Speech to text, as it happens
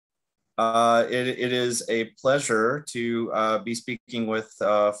It is a pleasure to be speaking with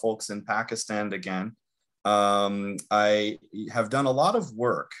folks in Pakistan again. I have done a lot of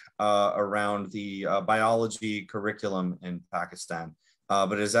work around the biology curriculum in Pakistan,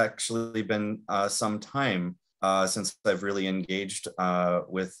 but it has actually been some time since I've really engaged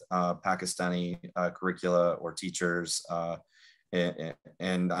with Pakistani curricula or teachers,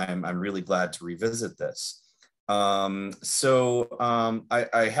 and I'm really glad to revisit this. I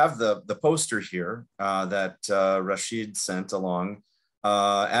have the poster here that Rashid sent along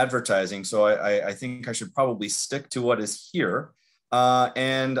advertising. So I think I should probably stick to what is here.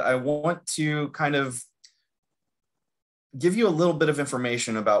 And I want to kind of give you a little bit of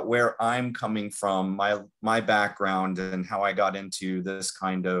information about where I'm coming from, my background, and how I got into this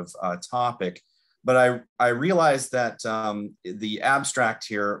kind of topic. But I realized that the abstract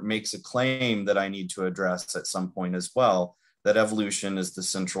here makes a claim that I need to address at some point as well, that evolution is the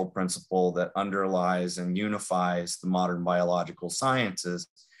central principle that underlies and unifies the modern biological sciences,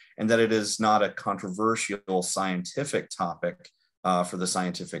 and that it is not a controversial scientific topic for the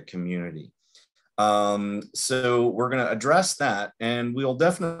scientific community. So we're going to address that, and we'll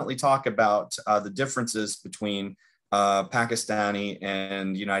definitely talk about the differences between Pakistani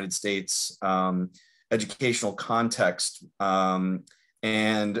and United States educational context.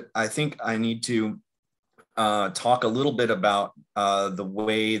 And I think I need to talk a little bit about the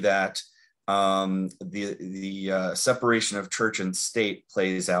way that the separation of church and state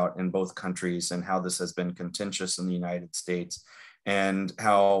plays out in both countries, and how this has been contentious in the United States, and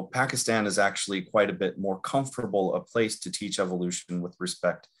how Pakistan is actually quite a bit more comfortable a place to teach evolution with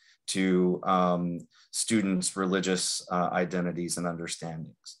respect to students' religious identities and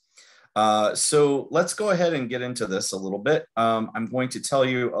understandings. So let's go ahead and get into this a little bit. I'm going to tell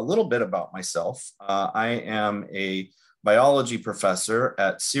you a little bit about myself. I am a biology professor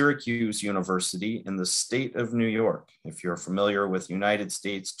at Syracuse University in the state of New York. If you're familiar with United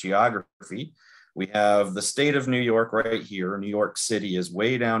States geography, we have the state of New York right here. New York City is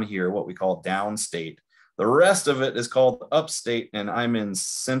way down here, what we call downstate. The rest of it is called upstate, and I'm in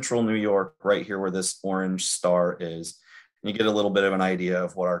central New York, right here where this orange star is. And you get a little bit of an idea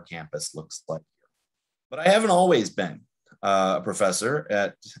of what our campus looks like here. But I haven't always been a professor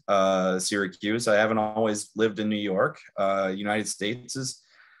at Syracuse. I haven't always lived in New York. United States is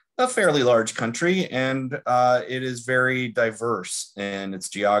a fairly large country, and it is very diverse in its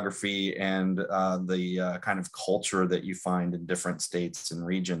geography and the kind of culture that you find in different states and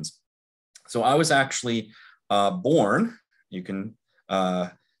regions. So I was actually born, you can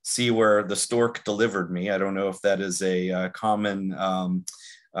see where the stork delivered me. I don't know if that is a common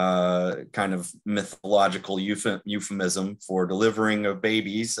kind of mythological euphemism for delivering of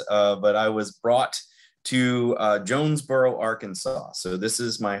babies, but I was brought to Jonesboro, Arkansas. So this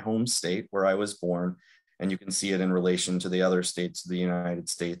is my home state where I was born, and you can see it in relation to the other states of the United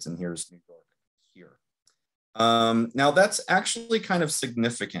States, and here's New York here. Now that's actually kind of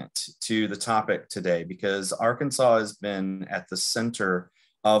significant to the topic today, because Arkansas has been at the center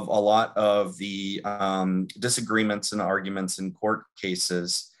of a lot of the disagreements and arguments in court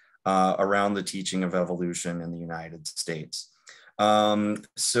cases around the teaching of evolution in the United States.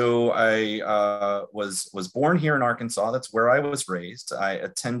 So I was born here in Arkansas. That's where I was raised. I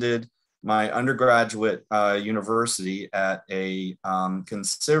attended my undergraduate university at a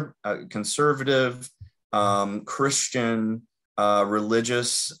conservative Christian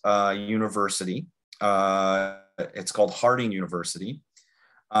religious university. It's called Harding University.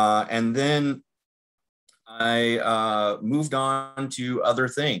 And then I moved on to other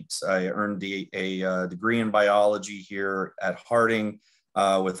things. I earned a degree in biology here at Harding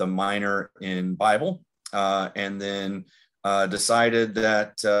with a minor in Bible, and then decided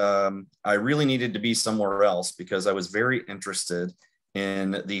that I really needed to be somewhere else, because I was very interested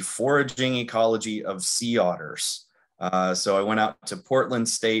in the foraging ecology of sea otters. So I went out to Portland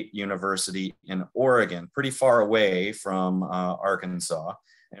State University in Oregon, pretty far away from Arkansas,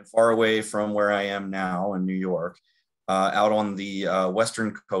 and far away from where I am now in New York, out on the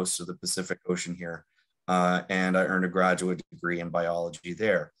western coast of the Pacific Ocean here. And I earned a graduate degree in biology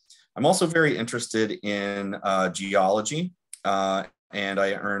there. I'm also very interested in geology, and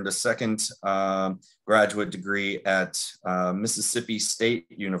I earned a second graduate degree at Mississippi State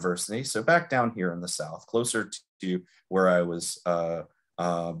University. So back down here in the South, closer to where I was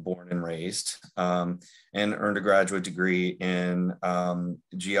born and raised, and earned a graduate degree in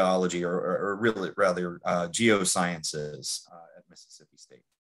geology, or really rather geosciences at Mississippi State.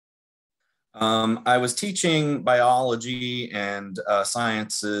 I was teaching biology and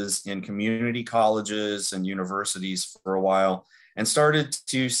sciences in community colleges and universities for a while. and started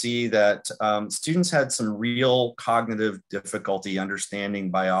to see that students had some real cognitive difficulty understanding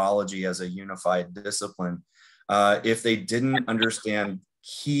biology as a unified discipline if they didn't understand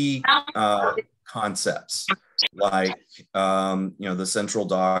key concepts like the central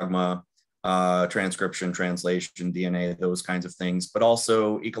dogma, transcription, translation, DNA, those kinds of things, but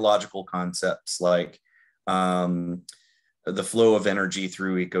also ecological concepts like the flow of energy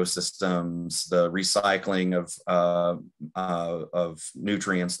through ecosystems, the recycling of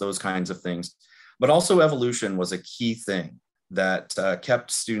nutrients, those kinds of things. But also evolution was a key thing that kept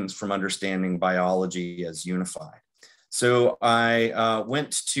students from understanding biology as unified. So I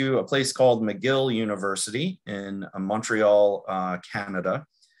went to a place called McGill University in Montreal, Canada,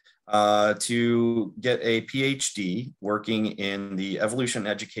 to get a PhD working in the Evolution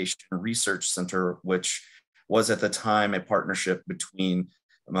Education Research Center, which was at the time a partnership between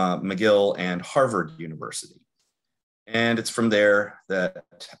McGill and Harvard University. And it's from there that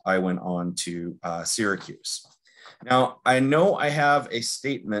I went on to Syracuse. Now, I know I have a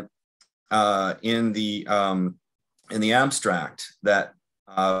statement in the abstract that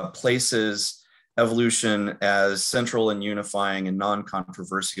places evolution as central and unifying and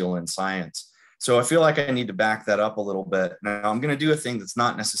non-controversial in science. So I feel like I need to back that up a little bit. Now I'm going to do a thing that's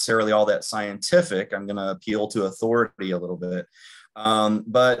not necessarily all that scientific. I'm going to appeal to authority a little bit.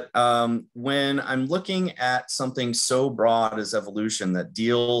 But when I'm looking at something so broad as evolution that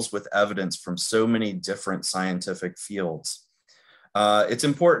deals with evidence from so many different scientific fields, it's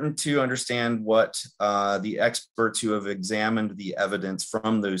important to understand what the experts who have examined the evidence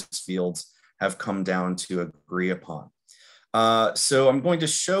from those fields have come down to agree upon. So I'm going to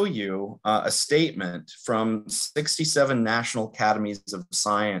show you a statement from 67 national academies of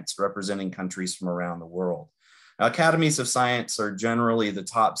science representing countries from around the world. Now, academies of science are generally the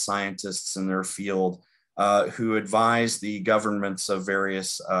top scientists in their field who advise the governments of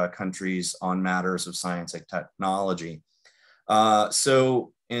various countries on matters of science and technology.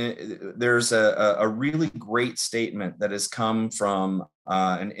 There's a really great statement that has come from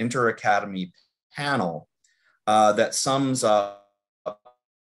an inter-academy panel that sums up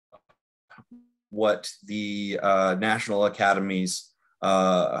what the national academies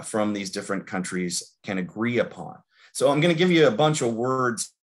from these different countries can agree upon. So I'm going to give you a bunch of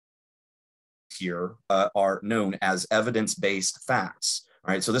words here are known as evidence-based facts.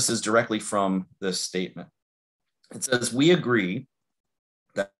 All right, so this is directly from this statement. It says, we agree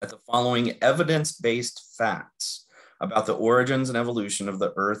that the following evidence-based facts about the origins and evolution of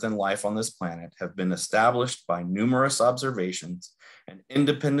the Earth and life on this planet have been established by numerous observations and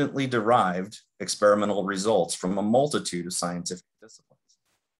independently derived experimental results from a multitude of scientific disciplines.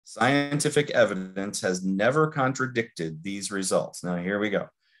 Scientific evidence has never contradicted these results. Now, here we go.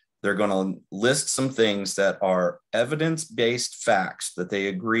 They're going to list some things that are evidence-based facts that they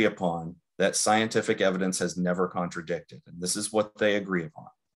agree upon that scientific evidence has never contradicted. And this is what they agree upon.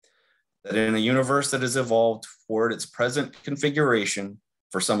 That in a universe that has evolved toward its present configuration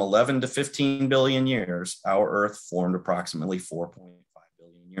for some 11 to 15 billion years, our Earth formed approximately 4.5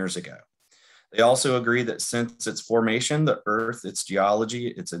 billion years ago. They also agree that since its formation, the Earth, its geology,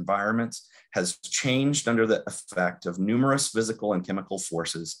 its environments has changed under the effect of numerous physical and chemical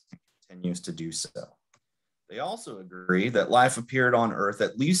forces and continues to do so. They also agree that life appeared on Earth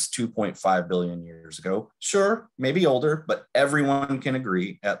at least 2.5 billion years ago. Sure, maybe older, but everyone can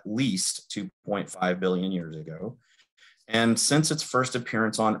agree at least 2.5 billion years ago. And since its first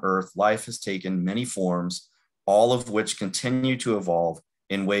appearance on Earth, life has taken many forms, all of which continue to evolve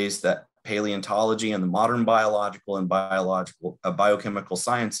in ways that paleontology and the modern biological and biochemical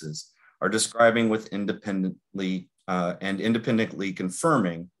sciences are describing with independently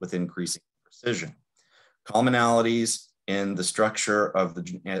confirming with increasing precision. Commonalities in the structure of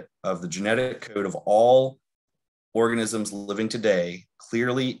the genetic code of all organisms living today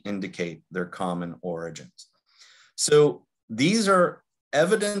clearly indicate their common origins. So these are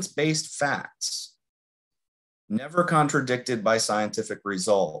evidence-based facts, never contradicted by scientific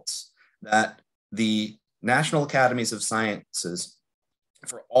results, that the National Academies of Sciences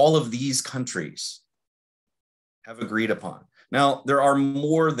for all of these countries have agreed upon. Now, there are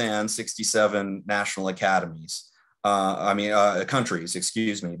more than 67 national academies, countries,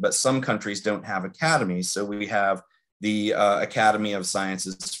 excuse me, but some countries don't have academies. So we have the Academy of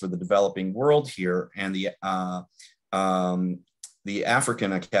Sciences for the Developing World here and the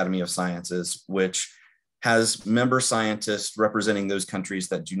African Academy of Sciences, which has member scientists representing those countries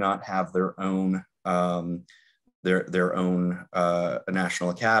that do not have their own national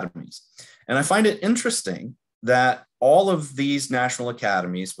academies. And I find it interesting that all of these national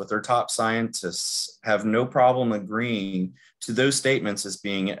academies with their top scientists have no problem agreeing to those statements as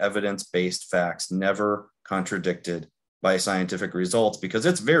being evidence-based facts, never contradicted by scientific results, because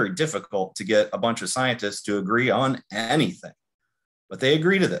it's very difficult to get a bunch of scientists to agree on anything. But they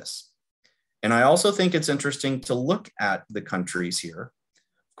agree to this. And I also think it's interesting to look at the countries here.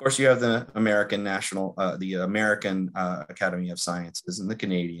 Of course, you have the American Academy of Sciences and the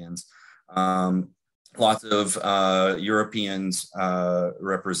Canadians. Lots of Europeans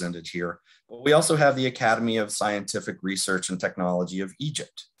represented here. But we also have the Academy of Scientific Research and Technology of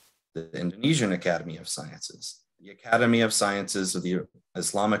Egypt, the Indonesian Academy of Sciences, the Academy of Sciences of the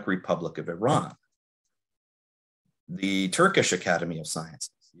Islamic Republic of Iran, the Turkish Academy of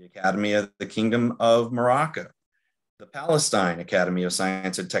Sciences, the Academy of the Kingdom of Morocco, the Palestine Academy of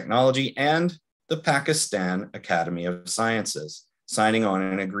Science and Technology, and the Pakistan Academy of Sciences, signing on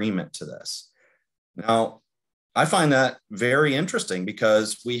an agreement to this. Now, I find that very interesting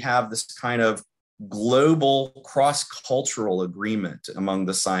because we have this kind of global cross-cultural agreement among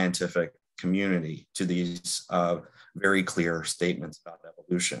the scientific community to these very clear statements about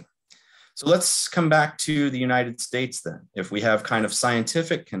evolution. So let's come back to the United States then. If we have kind of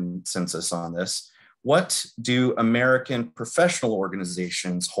scientific consensus on this, what do American professional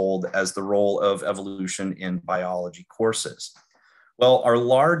organizations hold as the role of evolution in biology courses? Well, our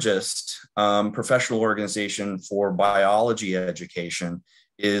largest professional organization for biology education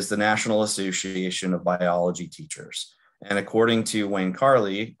is the National Association of Biology Teachers. And according to Wayne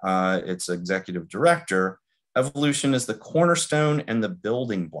Carley, its executive director, evolution is the cornerstone and the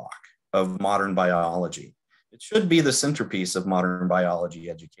building block of modern biology. It should be the centerpiece of modern biology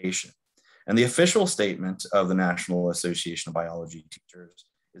education. And the official statement of the National Association of Biology Teachers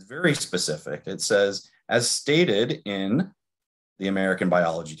is very specific. It says, as stated in the American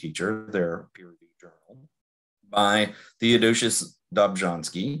Biology Teacher, their peer-reviewed journal, by Theodosius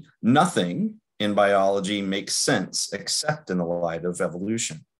Dobzhansky, nothing in biology makes sense except in the light of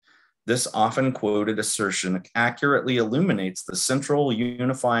evolution. This often quoted assertion accurately illuminates the central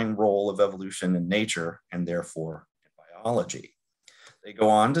unifying role of evolution in nature and therefore in biology. They go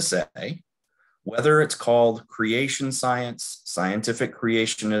on to say, whether it's called creation science, scientific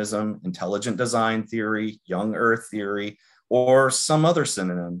creationism, intelligent design theory, young earth theory, or some other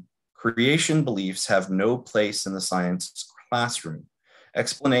synonym, creation beliefs have no place in the science classroom.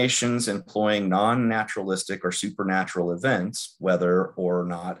 Explanations employing non-naturalistic or supernatural events, whether or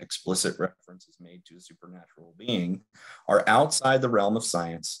not explicit reference is made to a supernatural being, are outside the realm of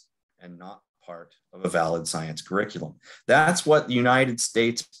science and not part of a valid science curriculum. That's what the United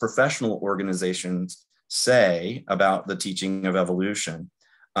States professional organizations say about the teaching of evolution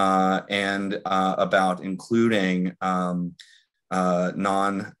and about including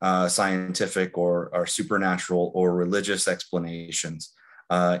non-scientific or supernatural or religious explanations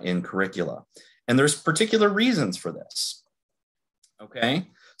in curricula. And there's particular reasons for this, okay?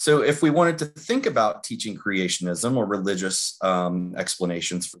 So if we wanted to think about teaching creationism or religious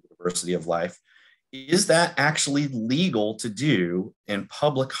explanations for the diversity of life, is that actually legal to do in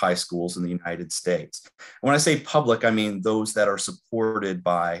public high schools in the United States? When I say public, I mean those that are supported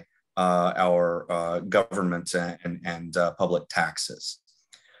by our government and public taxes.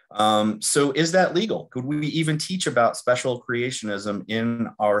 So is that legal? Could we even teach about special creationism in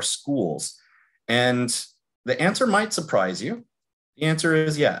our schools? And the answer might surprise you. The answer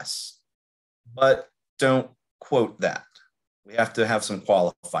is yes, but don't quote that. We have to have some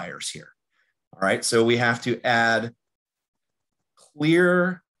qualifiers here. All right, so we have to add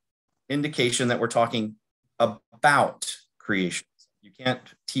clear indication that we're talking about creation. You can't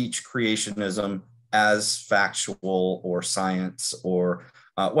teach creationism as factual or science or,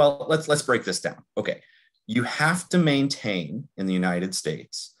 well, let's break this down. Okay, you have to maintain in the United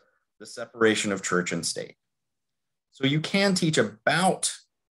States the separation of church and state. So you can teach about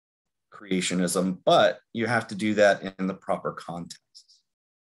creationism, but you have to do that in the proper context.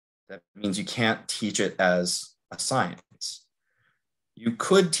 That means you can't teach it as a science. You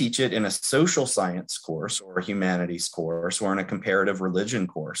could teach it in a social science course or a humanities course or in a comparative religion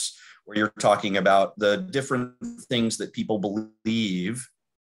course, where you're talking about the different things that people believe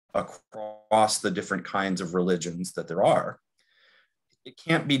across the different kinds of religions that there are. It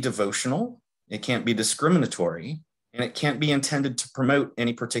can't be devotional, it can't be discriminatory, and it can't be intended to promote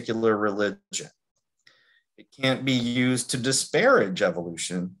any particular religion. It can't be used to disparage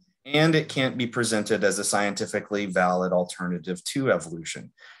evolution, and it can't be presented as a scientifically valid alternative to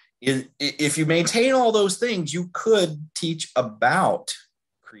evolution. If you maintain all those things, you could teach about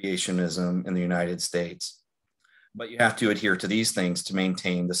creationism in the United States, but you have to adhere to these things to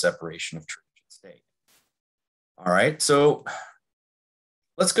maintain the separation of church and state. All right, so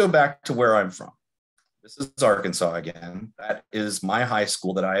let's go back to where I'm from. This is Arkansas again. That is my high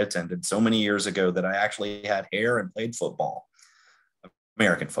school that I attended so many years ago that I actually had hair and played football,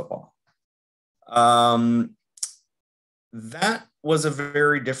 American football. Um, that was a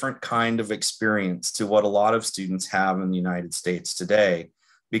very different kind of experience to what a lot of students have in the United States today,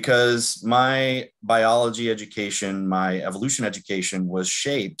 because my biology education, my evolution education was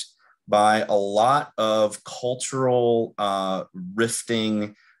shaped by a lot of cultural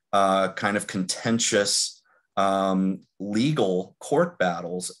rifting, kind of contentious legal court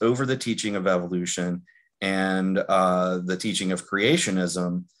battles over the teaching of evolution and the teaching of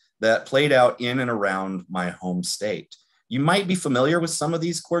creationism that played out in and around my home state. You might be familiar with some of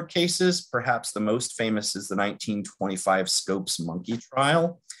these court cases. Perhaps the most famous is the 1925 Scopes monkey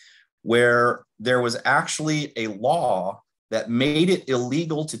trial, where there was actually a law that made it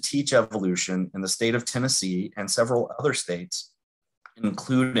illegal to teach evolution in the state of Tennessee and several other states,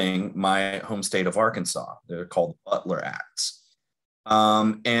 including my home state of Arkansas. They're called Butler Acts.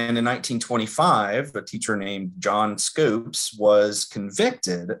 And in 1925, a teacher named John Scopes was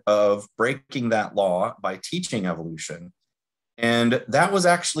convicted of breaking that law by teaching evolution. And that was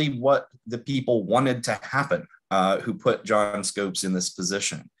actually what the people wanted to happen, who put John Scopes in this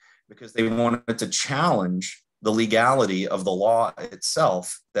position, because they wanted to challenge the legality of the law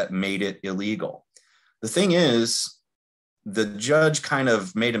itself that made it illegal. The thing is, the judge kind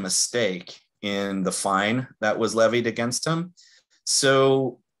of made a mistake in the fine that was levied against him.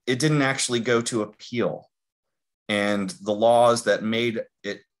 So it didn't actually go to appeal. And the laws that made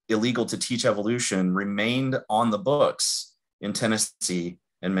it illegal to teach evolution remained on the books in Tennessee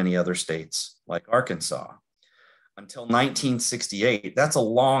and many other states like Arkansas until 1968. That's a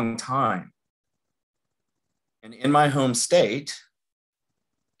long time. And in my home state,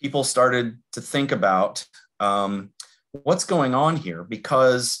 people started to think about what's going on here,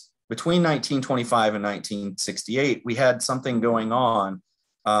 because between 1925 and 1968, we had something going on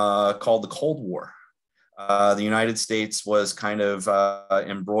called the Cold War. The United States was kind of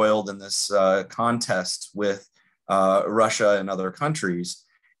embroiled in this contest with Russia and other countries.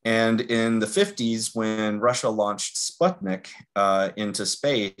 And in the 50s, when Russia launched Sputnik into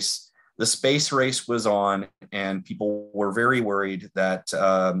space, the space race was on, and people were very worried that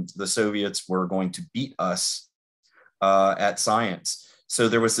the Soviets were going to beat us at science. So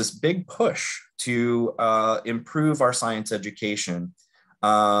there was this big push to improve our science education,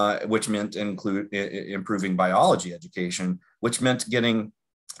 which meant improving biology education, which meant getting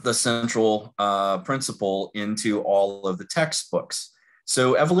the central principle into all of the textbooks.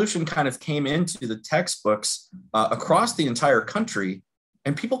 So evolution kind of came into the textbooks across the entire country,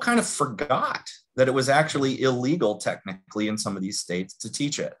 and people kind of forgot that it was actually illegal technically in some of these states to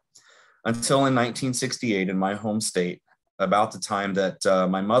teach it. Until in 1968, in my home state, about the time that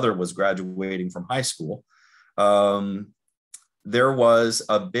my mother was graduating from high school, there was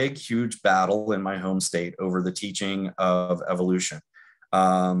a big, huge battle in my home state over the teaching of evolution.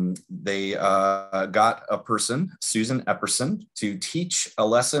 They got a person, Susan Epperson, to teach a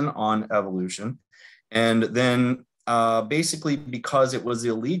lesson on evolution. And then basically, because it was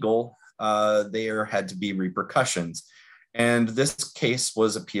illegal, there had to be repercussions. And this case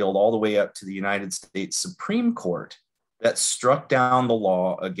was appealed all the way up to the United States Supreme Court that struck down the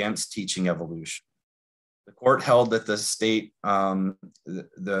law against teaching evolution. The court held that the state, that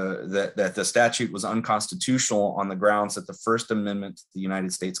the statute was unconstitutional on the grounds that the First Amendment to the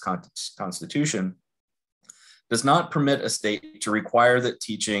United States Constitution does not permit a state to require that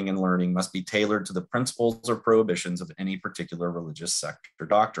teaching and learning must be tailored to the principles or prohibitions of any particular religious sect or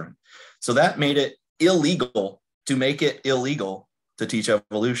doctrine. So that made it illegal to make it illegal to teach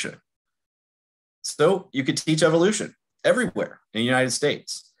evolution. So you could teach evolution everywhere in the United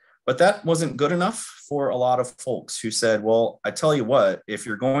States. But that wasn't good enough for a lot of folks who said, well, I tell you what, if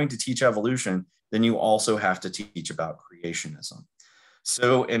you're going to teach evolution, then you also have to teach about creationism.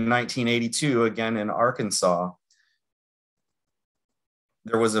 So in 1982, again in Arkansas,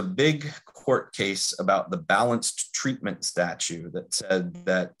 there was a big court case about the balanced treatment statute that said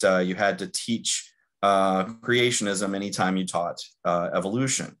that you had to teach creationism anytime you taught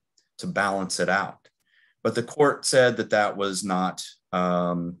evolution to balance it out. But the court said that that was not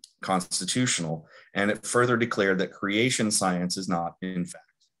constitutional, and it further declared that creation science is not, in fact,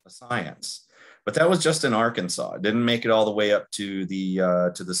 a science. But that was just in Arkansas. It didn't make it all the way up to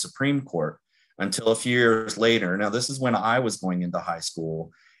the Supreme Court until a few years later. Now, this is when I was going into high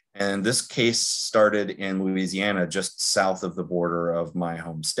school, and this case started in Louisiana, just south of the border of my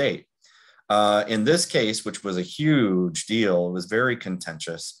home state. In this case, which was a huge deal, it was very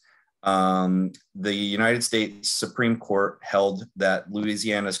contentious. The United States Supreme Court held that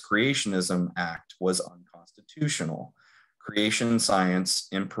Louisiana's Creationism Act was unconstitutional. Creation science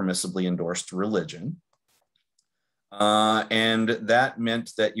impermissibly endorsed religion. And that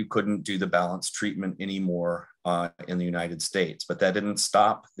meant that you couldn't do the balanced treatment anymore in the United States. But that didn't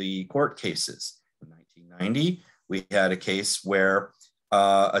stop the court cases. In 1990, we had a case where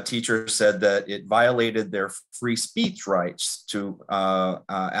a teacher said that it violated their free speech rights to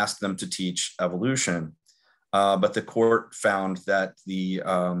ask them to teach evolution. But the court found that the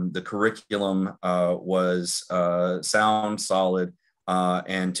curriculum was sound, solid,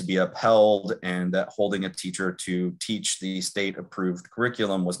 and to be upheld, and that holding a teacher to teach the state-approved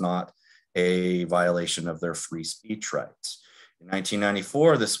curriculum was not a violation of their free speech rights. In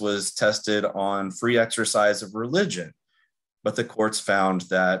 1994, this was tested on free exercise of religion, but the courts found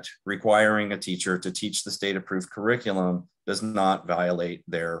that requiring a teacher to teach the state-approved curriculum does not violate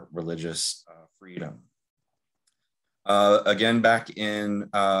their religious freedom. Again, back in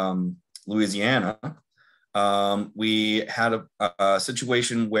Louisiana, we had a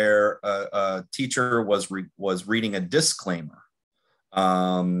situation where a teacher was reading a disclaimer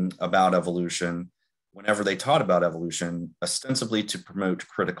about evolution whenever they taught about evolution, ostensibly to promote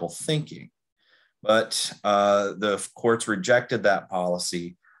critical thinking. But the courts rejected that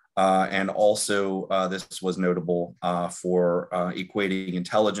policy. And also, this was notable for equating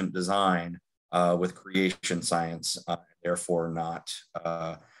intelligent design with creation science, therefore not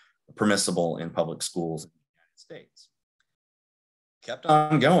permissible in public schools in the United States. Kept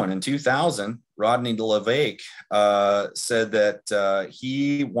on going. In 2000, Rodney DeLavake said that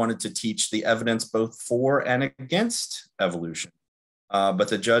he wanted to teach the evidence both for and against evolution. But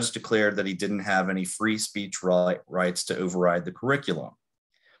the judge declared that he didn't have any free speech rights to override the curriculum.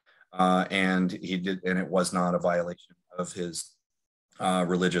 And it was not a violation of his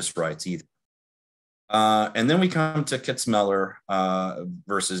religious rights either. And then we come to Kitzmiller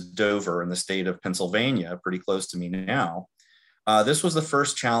versus Dover in the state of Pennsylvania, pretty close to me now. This was the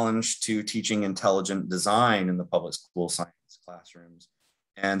first challenge to teaching intelligent design in the public school science classrooms.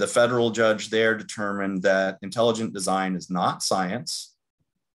 And the federal judge there determined that intelligent design is not science,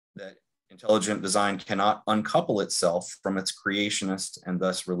 that intelligent design cannot uncouple itself from its creationist and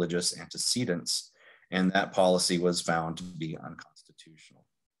thus religious antecedents. And that policy was found to be unconstitutional.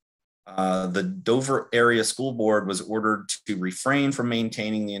 The Dover Area School Board was ordered to refrain from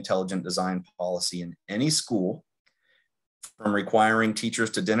maintaining the intelligent design policy in any school, from requiring teachers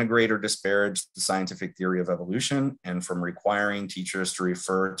to denigrate or disparage the scientific theory of evolution, and from requiring teachers to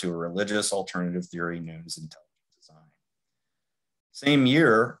refer to a religious alternative theory known as intelligent design. Same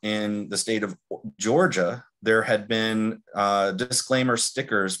year, in the state of Georgia, there had been disclaimer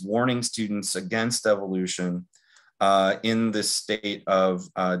stickers warning students against evolution in the state of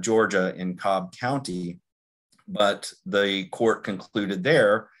Georgia in Cobb County, but the court concluded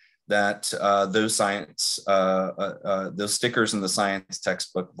there that those stickers in the science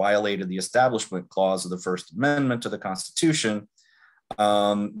textbook violated the Establishment Clause of the First Amendment to the Constitution,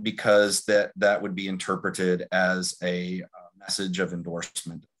 because that would be interpreted as a message of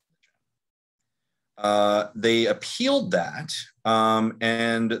endorsement. They appealed that,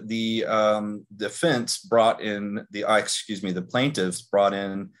 and the defense brought in the plaintiffs brought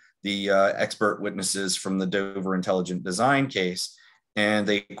in the expert witnesses from the Dover Intelligent Design case, and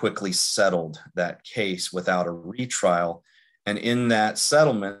they quickly settled that case without a retrial. And in that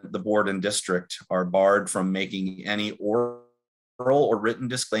settlement, the board and district are barred from making any oral or written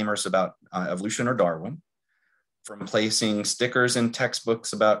disclaimers about evolution or Darwin, from placing stickers in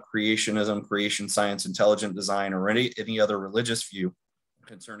textbooks about creationism, creation science, intelligent design, or any other religious view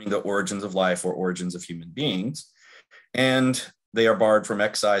concerning the origins of life or origins of human beings. And they are barred from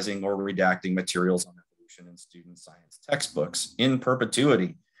excising or redacting materials on evolution in student science textbooks in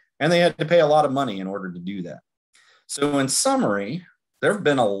perpetuity. And they had to pay a lot of money in order to do that. So in summary, there have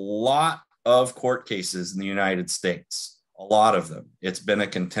been a lot of court cases in the United States, a lot of them. It's been a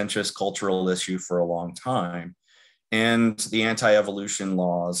contentious cultural issue for a long time. And the anti-evolution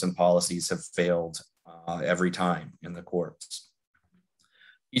laws and policies have failed every time in the courts.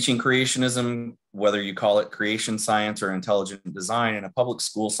 Teaching creationism, whether you call it creation science or intelligent design in a public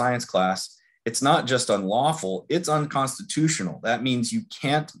school science class, it's not just unlawful, it's unconstitutional. That means you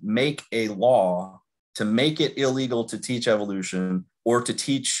can't make a law to make it illegal to teach evolution or to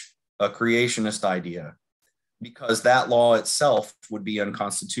teach a creationist idea, because that law itself would be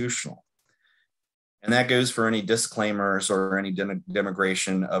unconstitutional. And that goes for any disclaimers or any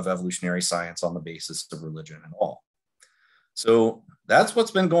denigration of evolutionary science on the basis of religion at all. So that's what's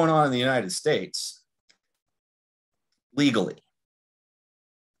been going on in the United States legally.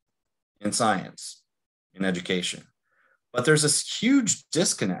 in science, in education. But there's this huge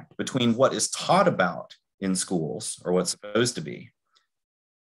disconnect between what is taught about in schools, or what's supposed to be.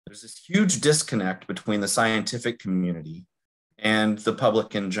 There's this huge disconnect between the scientific community and the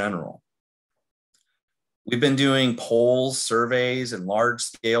public in general. We've been doing polls, surveys, and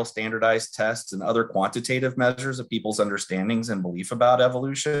large-scale standardized tests and other quantitative measures of people's understandings and belief about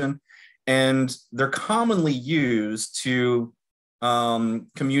evolution. And they're commonly used to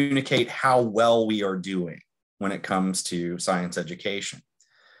communicate how well we are doing when it comes to science education.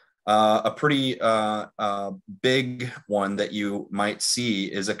 A pretty big one that you might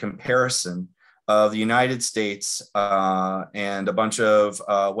see is a comparison of the United States and a bunch of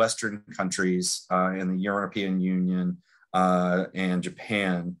Western countries in the European Union and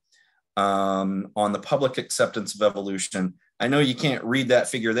Japan on the public acceptance of evolution. I know you can't read that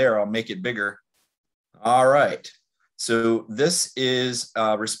figure there. I'll make it bigger. All right. So this is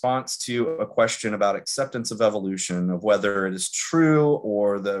a response to a question about acceptance of evolution, of whether it is true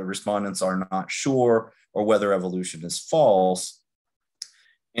or the respondents are not sure, or whether evolution is false.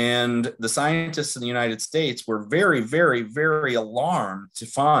 And the scientists in the United States were very, very, very alarmed to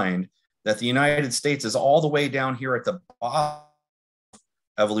find that the United States is all the way down here at the bottom of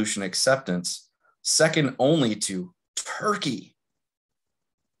evolution acceptance, second only to Turkey.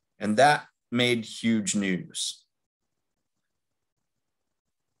 And that made huge news.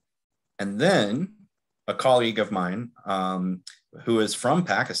 And then a colleague of mine who is from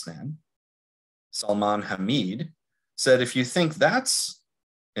Pakistan, Salman Hamid, said, if you think that's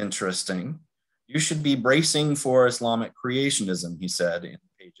interesting, you should be bracing for Islamic creationism, he said in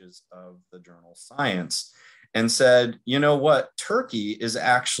pages of the journal Science, and said, you know what, Turkey is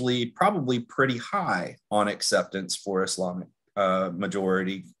actually probably pretty high on acceptance for Islamic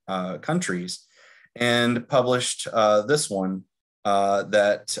majority countries, and published this one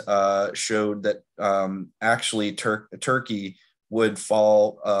that showed that actually Turkey would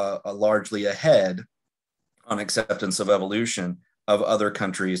fall largely ahead on acceptance of evolution of other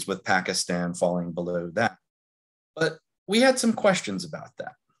countries, with Pakistan falling below that. But we had some questions about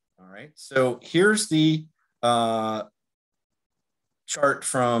that. All right, so here's the chart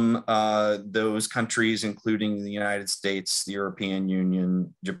from those countries, including the United States, the European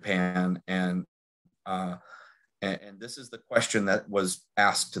Union, Japan, and this is the question that was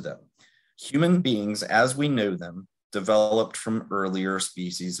asked to them. Human beings, as we know them, developed from earlier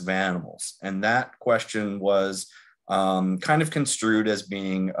species of animals. And that question was kind of construed as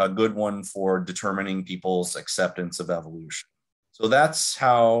being a good one for determining people's acceptance of evolution. So that's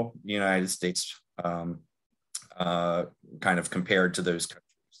how the United States kind of compared to those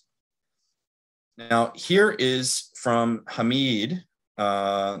countries. Now, here is from Hamid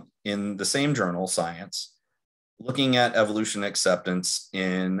in the same journal, Science, looking at evolution acceptance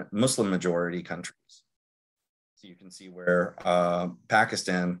in Muslim majority countries. So you can see where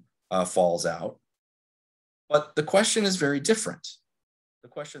Pakistan falls out. But the question is very different. The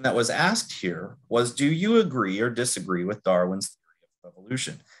question that was asked here was, do you agree or disagree with Darwin's theory of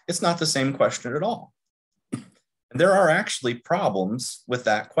evolution? It's not the same question at all. And there are actually problems with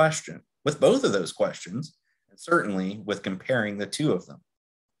that question, with both of those questions, and certainly with comparing the two of them.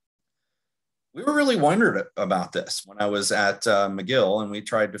 We were really wondering about this when I was at McGill, and we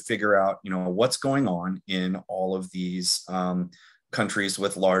tried to figure out, what's going on in all of these countries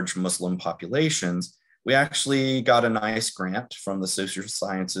with large Muslim populations. We actually got a nice grant from the Social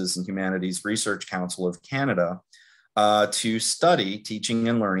Sciences and Humanities Research Council of Canada to study teaching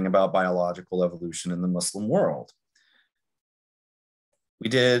and learning about biological evolution in the Muslim world. We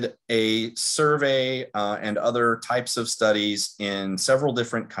did a survey and other types of studies in several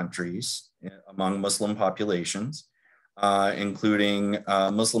different countries among Muslim populations, including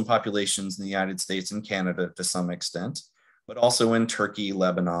Muslim populations in the United States and Canada to some extent, but also in Turkey,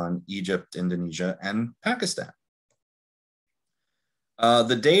 Lebanon, Egypt, Indonesia, and Pakistan.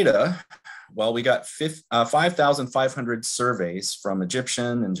 The data, well, we got 5,500 surveys from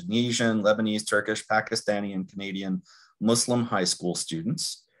Egyptian, Indonesian, Lebanese, Turkish, Pakistani, and Canadian Muslim high school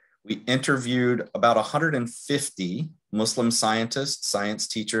students. We interviewed about 150 Muslim scientists, science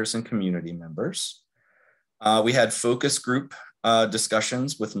teachers, and community members. We had focus group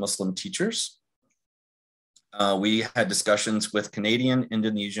discussions with Muslim teachers. We had discussions with Canadian,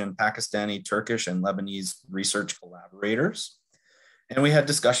 Indonesian, Pakistani, Turkish, and Lebanese research collaborators. And we had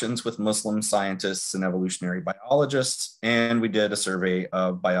discussions with Muslim scientists and evolutionary biologists. And we did a survey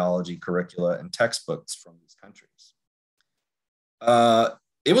of biology curricula and textbooks from these countries.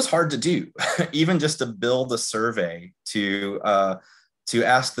 It was hard to do, even just to build a survey to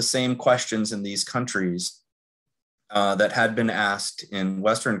ask the same questions in these countries that had been asked in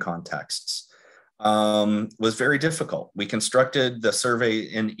Western contexts was very difficult. We constructed the survey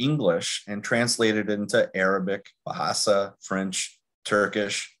in English and translated it into Arabic, Bahasa, French,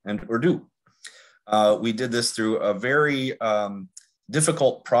 Turkish, and Urdu. We did this through a very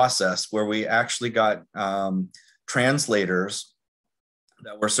difficult process where we actually got translators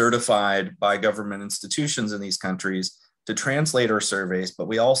that were certified by government institutions in these countries to translate our surveys, but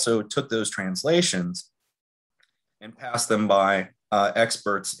we also took those translations and passed them by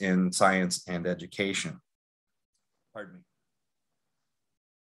experts in science and education. Pardon me.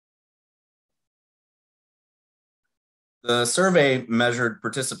 The survey measured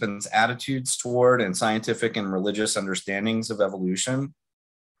participants' attitudes toward and scientific and religious understandings of evolution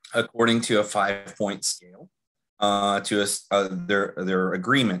according to a 5-point scale to their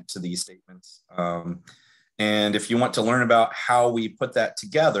agreement to these statements. And if you want to learn about how we put that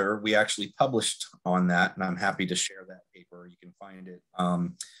together, we actually published on that, and I'm happy to share that paper. You can find it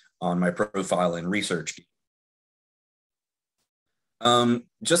on my profile in ResearchGate.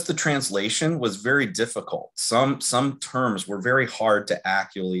 Just the translation was very difficult. Some terms were very hard to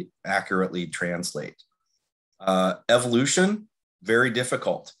accurately translate. Evolution, very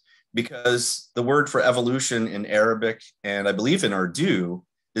difficult, because the word for evolution in Arabic and I believe in Urdu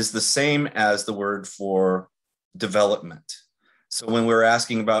is the same as the word for development. So when we're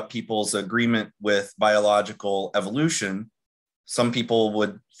asking about people's agreement with biological evolution, some people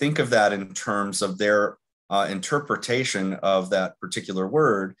would think of that in terms of their interpretation of that particular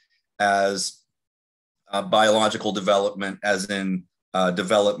word as biological development, as in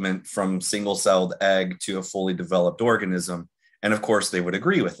development from single-celled egg to a fully developed organism. And of course, they would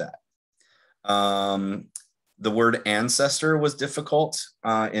agree with that. The word ancestor was difficult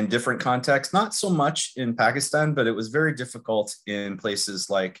in different contexts, not so much in Pakistan, but it was very difficult in places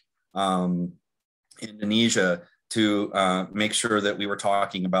like Indonesia to make sure that we were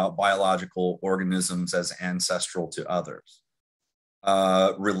talking about biological organisms as ancestral to others.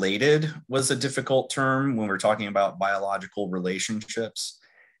 Related was a difficult term when we're talking about biological relationships.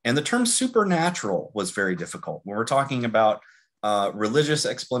 And the term supernatural was very difficult when we're talking about religious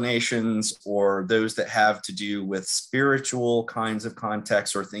explanations or those that have to do with spiritual kinds of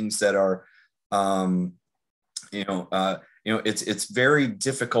contexts or things that are, it's very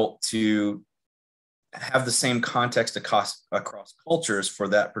difficult to have the same context across cultures for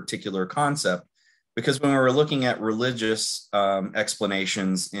that particular concept, because when we're looking at religious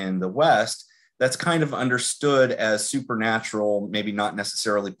explanations in the West, that's kind of understood as supernatural, maybe not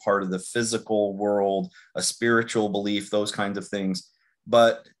necessarily part of the physical world, a spiritual belief, those kinds of things.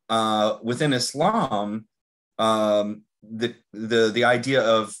 But within Islam, the idea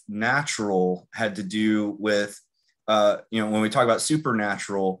of natural had to do with, when we talk about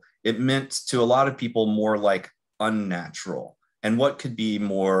supernatural, it meant to a lot of people more like unnatural. And what could be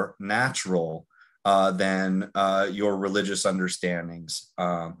more natural than your religious understandings?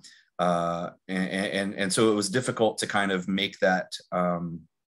 And so it was difficult to kind of make that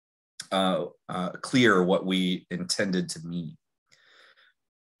clear what we intended to mean.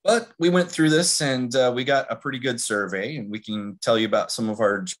 But we went through this and we got a pretty good survey, and we can tell you about some of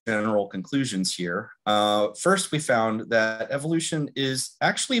our general conclusions here. First, we found that evolution is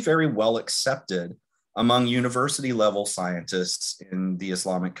actually very well accepted among university level scientists in the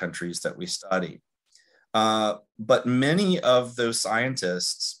Islamic countries that we study. But many of those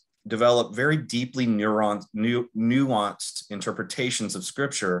scientists develop very deeply nuanced interpretations of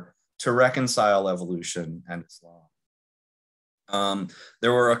scripture to reconcile evolution and Islam.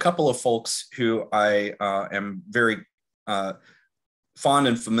 There were a couple of folks who I am very fond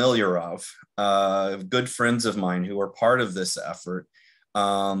and familiar of, good friends of mine who are part of this effort.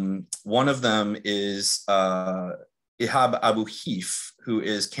 One of them is Ihab Abu Hif, who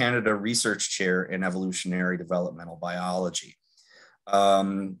is Canada Research Chair in Evolutionary Developmental Biology.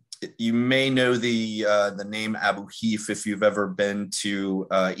 You may know the name Abu Hif if you've ever been to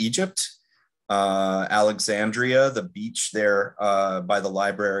Egypt. Alexandria, the beach there by the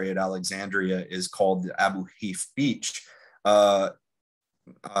library at Alexandria is called the Abu Hif Beach.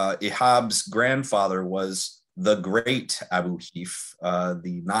 Ihab's grandfather was the great Abu Hif,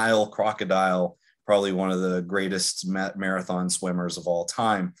 the Nile crocodile, probably one of the greatest marathon swimmers of all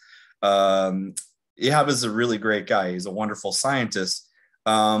time. Ihab is a really great guy. He's a wonderful scientist.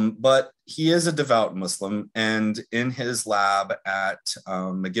 But he is a devout Muslim, and in his lab at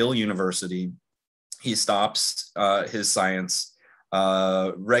McGill University, he stops his science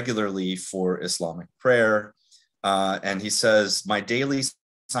regularly for Islamic prayer. And he says, "My daily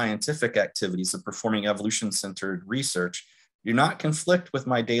scientific activities of performing evolution-centered research do not conflict with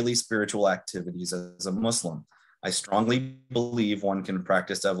my daily spiritual activities as a Muslim. I strongly believe one can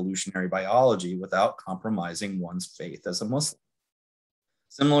practice evolutionary biology without compromising one's faith as a Muslim.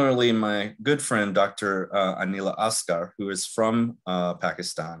 Similarly, my good friend, Dr. Anila Asghar, who is from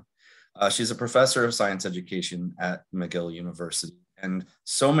Pakistan, she's a professor of science education at McGill University. And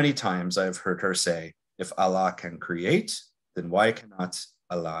so many times I've heard her say, if Allah can create, then why cannot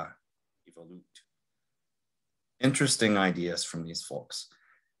Allah evolve? Interesting ideas from these folks.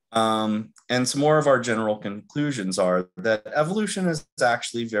 And some more of our general conclusions are that evolution is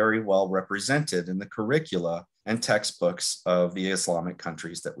actually very well represented in the curricula and textbooks of the Islamic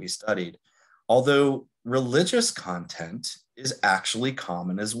countries that we studied, although religious content is actually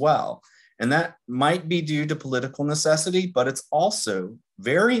common as well. And that might be due to political necessity, but it's also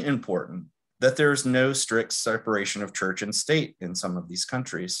very important that there's no strict separation of church and state in some of these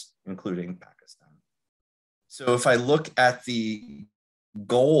countries, including Pakistan. So if I look at the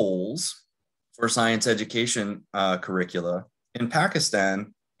goals for science education curricula in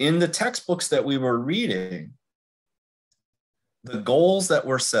Pakistan, in the textbooks that we were reading, the goals that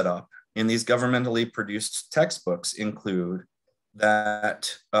were set up in these governmentally produced textbooks include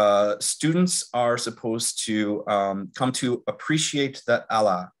that students are supposed to come to appreciate that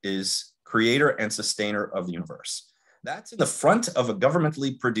Allah is creator and sustainer of the universe. That's in the front of a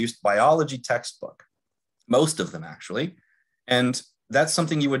governmentally produced biology textbook, most of them actually. And that's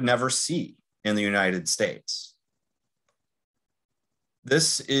something you would never see in the United States.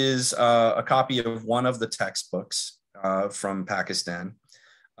 This is a copy of one of the textbooks from Pakistan.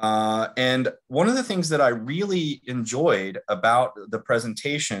 And one of the things that I really enjoyed about the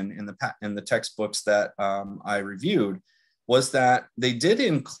presentation in the textbooks that I reviewed was that they did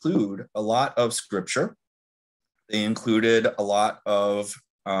include a lot of scripture. They included a lot of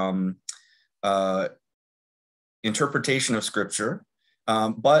interpretation of scripture,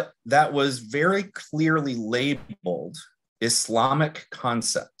 but that was very clearly labeled Islamic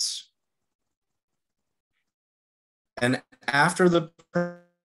concepts. And after the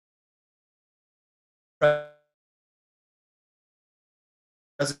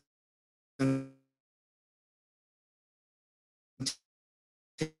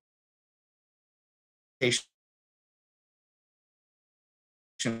presentation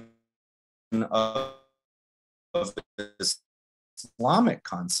of Islamic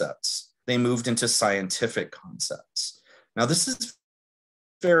concepts, they moved into scientific concepts. Now, this is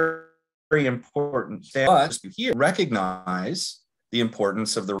very, very important. But here, recognize the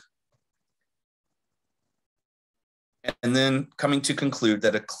importance of the, and then coming to conclude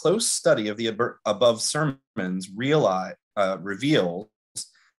that a close study of the above sermons reveals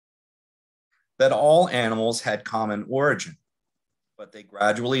that all animals had common origin, but they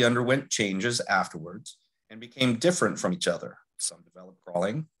gradually underwent changes afterwards and became different from each other. Some developed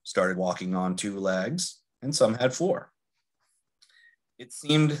crawling, started walking on 2 legs, and some had 4. It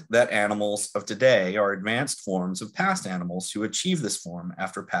seemed that animals of today are advanced forms of past animals who achieve this form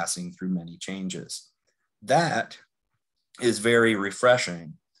after passing through many changes. That is very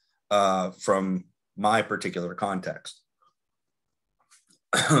refreshing from my particular context.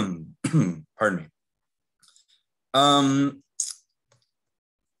 Pardon me.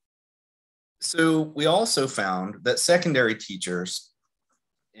 So we also found that secondary teachers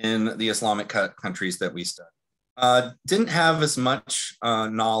in the Islamic countries that we studied didn't have as much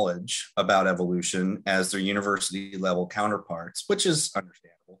knowledge about evolution as their university level counterparts, which is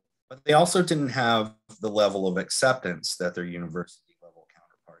understandable, but they also didn't have the level of acceptance that their university level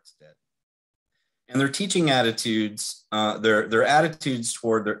counterparts did. And their teaching attitudes, their attitudes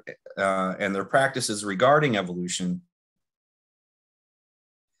toward their, and their practices regarding evolution,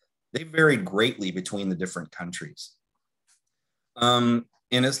 they varied greatly between the different countries. In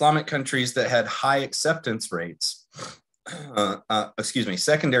Islamic countries that had high acceptance rates,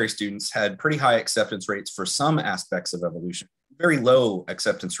 secondary students had pretty high acceptance rates for some aspects of evolution, very low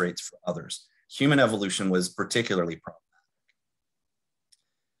acceptance rates for others. Human evolution was particularly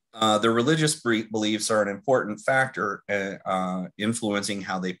problematic. Their religious beliefs are an important factor influencing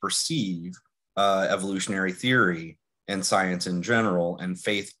how they perceive evolutionary theory and science in general, and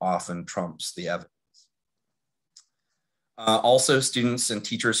faith often trumps the evidence. Also, students and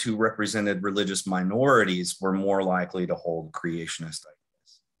teachers who represented religious minorities were more likely to hold creationist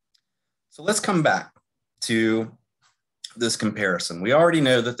ideas. So let's come back to this comparison. We already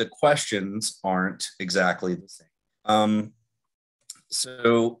know that the questions aren't exactly the same.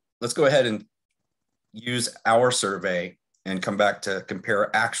 So let's go ahead and use our survey and come back to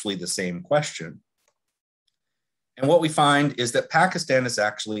compare actually the same question. And what we find is that Pakistan is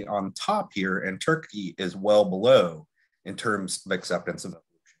actually on top here and Turkey is well below in terms of acceptance of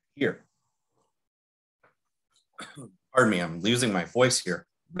evolution here. Pardon me, I'm losing my voice here.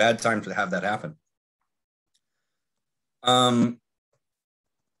 Bad time to have that happen. To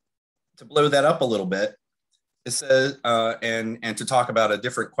blow that up a little bit, it says, and to talk about a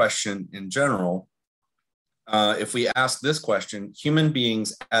different question in general, if we ask this question, human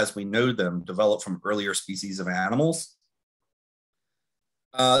beings as we know them developed from earlier species of animals.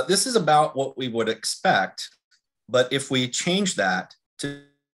 This is about what we would expect, but if we change that to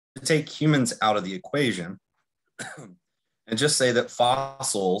take humans out of the equation and just say that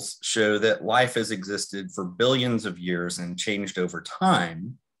fossils show that life has existed for billions of years and changed over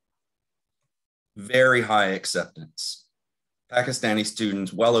time, very high acceptance. Pakistani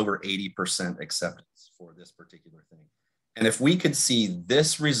students, well over 80% acceptance for this particular thing. And if we could see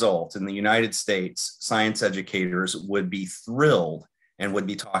this result in the United States, science educators would be thrilled and would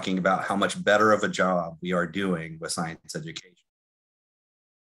be talking about how much better of a job we are doing with science education.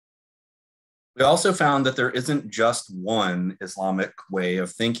 We also found that there isn't just one Islamic way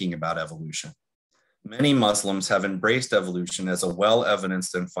of thinking about evolution. Many Muslims have embraced evolution as a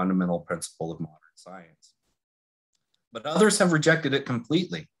well-evidenced and fundamental principle of modern science. But others have rejected it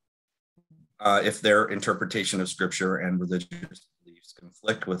completely if their interpretation of scripture and religious beliefs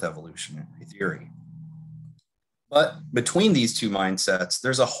conflict with evolutionary theory. But between these two mindsets,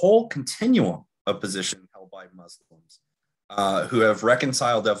 there's a whole continuum of position held by Muslims who have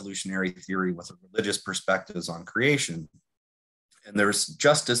reconciled evolutionary theory with religious perspectives on creation. And there's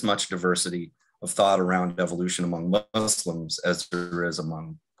just as much diversity of thought around evolution among Muslims as there is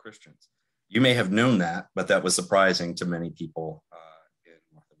among Christians. You may have known that, but that was surprising to many people in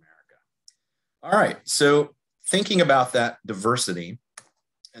North America. All right, so thinking about that diversity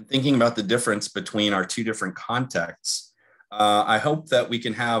and thinking about the difference between our two different contexts, I hope that we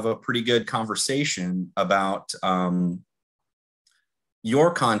can have a pretty good conversation about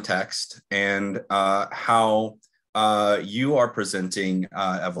your context and how you are presenting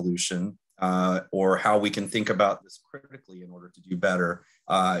evolution, or how we can think about this critically in order to do better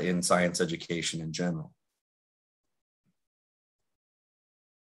in science education in general.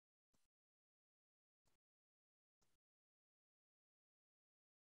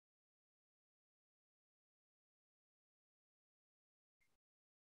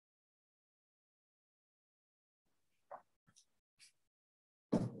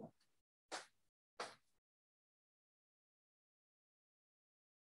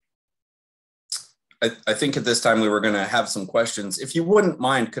 I think at this time we were going to have some questions. If you wouldn't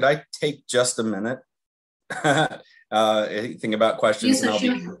mind, could I take just a minute? Think about questions. Yes,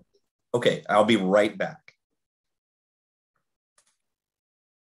 sure. Okay, I'll be right back.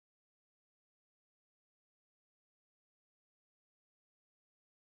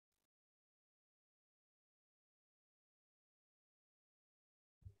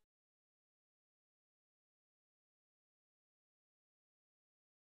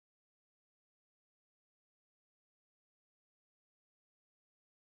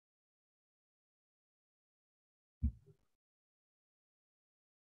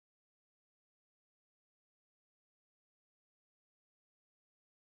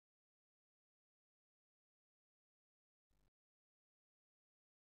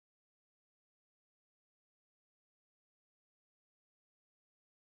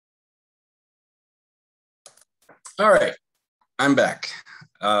 All right, I'm back.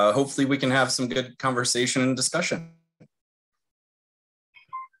 Hopefully we can have some good conversation and discussion.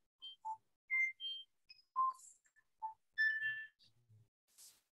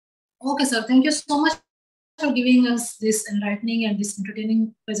 Okay, sir. Thank you so much for giving us this enlightening and this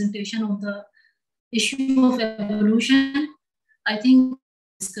entertaining presentation of the issue of evolution. I think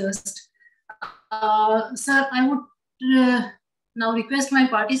discussed. Sir, I would now request my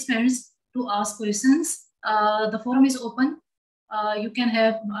participants to ask questions. The forum is open. You can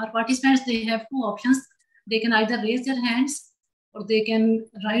have our participants, they have two options. They can either raise their hands or they can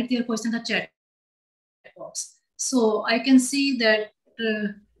write their question in the chat box. So I can see that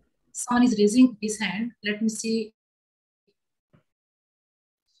someone is raising his hand. Let me see.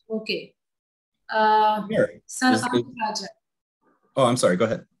 Okay. Sir, Raja. Oh, I'm sorry. Go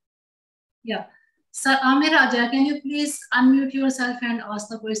ahead. Yeah. Sir Amir Raja, can you please unmute yourself and ask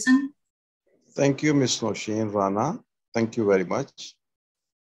the question? Thank you, Ms. Noshin Rana. Thank you very much.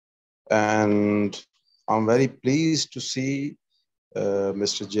 And I'm very pleased to see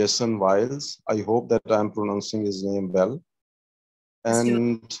Mr. Jason Wiles. I hope that I'm pronouncing his name well.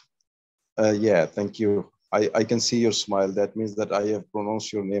 And yeah, thank you. I can see your smile. That means that I have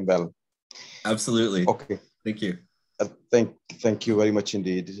pronounced your name well. Absolutely. Okay. Thank you. Thank you very much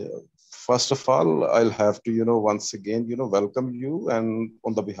indeed. first of all, I'll have to, once again, welcome you, and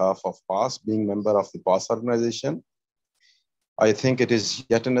on the behalf of PAS, being member of the PAS organization, I think it is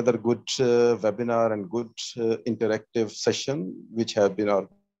yet another good webinar and good interactive session, which have been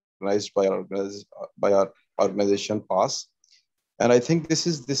organized by our organization PAS. And I think this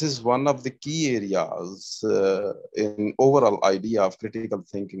is one of the key areas in overall idea of critical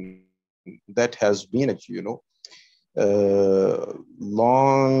thinking that has been actually,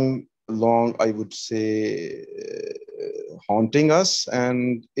 long, I would say, haunting us.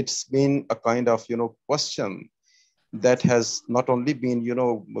 And it's been a kind of, question that has not only been,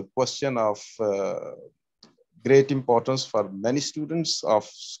 a question of great importance for many students of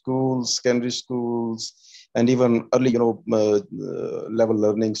schools, secondary schools, and even early, level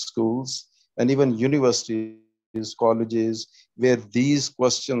learning schools, and even universities, colleges, where these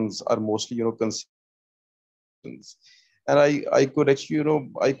questions are mostly, and I could actually,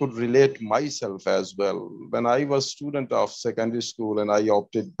 I could relate myself as well. When I was student of secondary school and I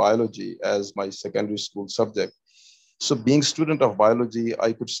opted biology as my secondary school subject. So being student of biology,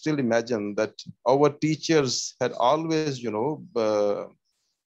 I could still imagine that our teachers had always,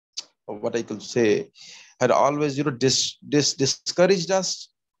 what I could say, had always, discouraged us,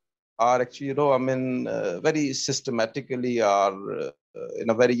 or actually, very systematically, or in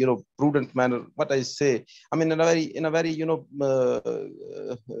a very, prudent manner. What I say, I mean, in a very,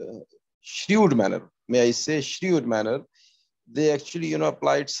 shrewd manner. May I say, shrewd manner. They actually,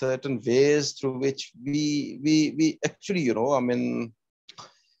 applied certain ways through which we actually,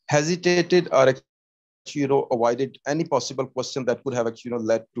 hesitated, or actually, avoided any possible question that could have actually,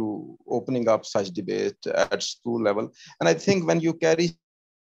 led to opening up such debate at school level. And I think when you carry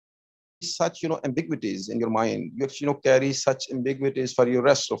such, ambiguities in your mind, you actually, carry such ambiguities for your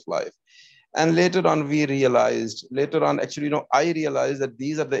rest of life. And later on, actually, I realized that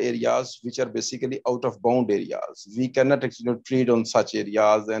these are the areas which are basically out of bound areas. We cannot actually, treat on such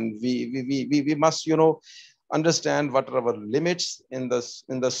areas, and we must, understand what are our limits in the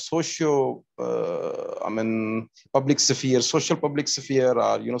socio, public sphere, social public sphere,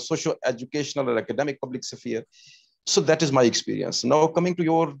 or, socio educational or academic public sphere. So that is my experience. Now, coming to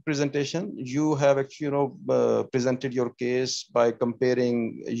your presentation, you have actually, presented your case by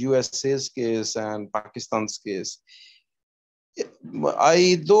comparing USA's case and Pakistan's case.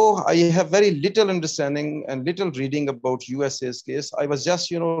 Though I have very little understanding and little reading about USA's case, I was just,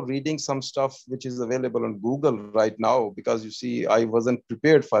 reading some stuff which is available on Google right now, because you see, I wasn't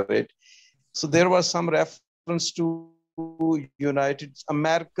prepared for it. So there was some reference to United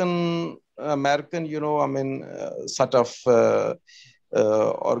American, sort of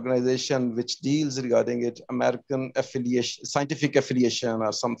organization which deals regarding it, American affiliation, scientific affiliation,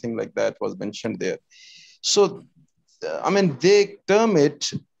 or something like that was mentioned there. So, they term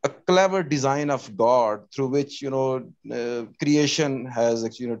it a clever design of God through which, creation has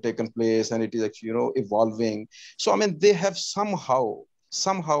actually, taken place, and it is actually, evolving. So, they have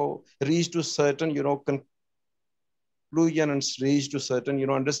somehow reached to certain, conclusion, and reached to certain,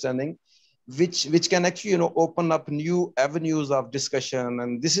 understanding, which can actually, open up new avenues of discussion.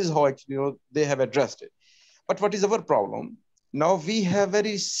 And this is how actually, they have addressed it. But what is our problem? Now we have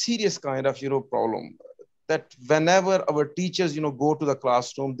very serious kind of, problem, that whenever our teachers, go to the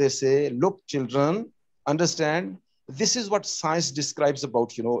classroom, they say, look, children, understand, this is what science describes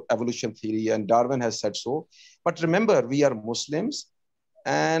about, evolution theory, and Darwin has said so. But remember, we are Muslims,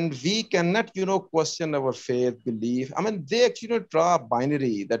 and we cannot, question our faith, belief. They actually draw a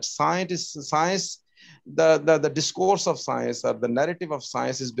binary that science, the discourse of science, or the narrative of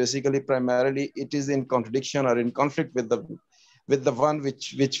science, is basically primarily, it is in contradiction or in conflict with the one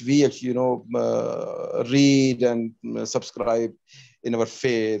which we actually, read and subscribe in our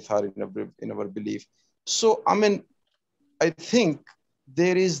faith, or in our belief. So, I think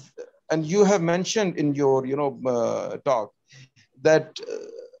there is, and you have mentioned in your, talk, that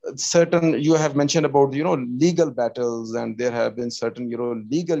certain, you have mentioned about, legal battles, and there have been certain,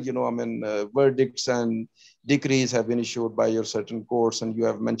 legal, verdicts and decrees have been issued by your certain courts, and you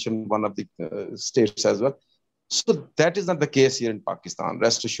have mentioned one of the states as well. So that is not the case here in Pakistan,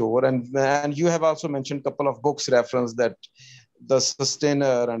 rest assured. And you have also mentioned a couple of books reference that the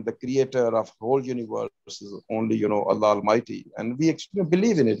sustainer and the creator of whole universe is only, Allah Almighty. And we actually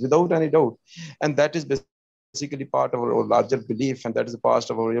believe in it without any doubt. And that is basically part of our larger belief, and that is a part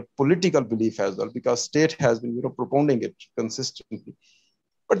of our political belief as well, because state has been, propounding it consistently.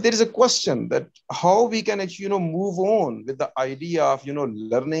 But there is a question that how we can actually, move on with the idea of,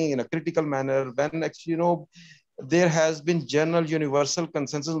 learning in a critical manner, when actually, there has been general universal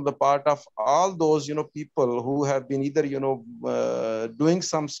consensus on the part of all those, people who have been either, doing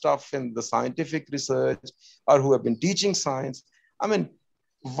some stuff in the scientific research or who have been teaching science. I mean,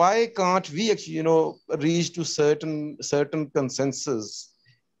 why can't we actually, reach to certain consensus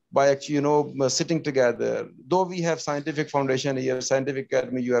by actually, sitting together? Though we have scientific foundation here, scientific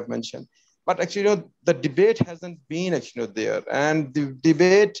academy you have mentioned, but actually, the debate hasn't been actually there, and the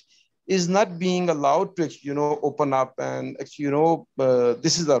debate is not being allowed to actually, open up, and actually,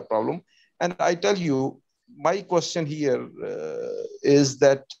 this is our problem. And I tell you, my question here is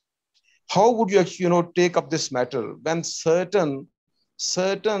that how would you actually, take up this matter when certain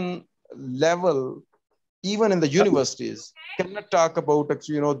level, even in the universities, cannot talk about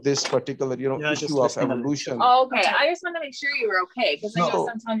actually, this particular, issue of evolution. Oh, okay. I just want to make sure you were okay, because I know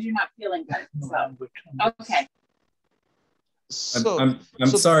sometimes you're not feeling good. So, okay. So I'm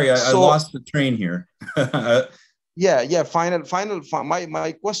sorry, I lost the train here. Yeah. Final.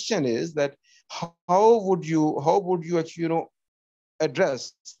 My question is that how would you actually,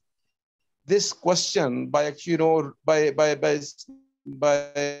 address this question by actually,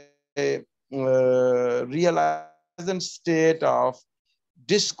 by realizing state of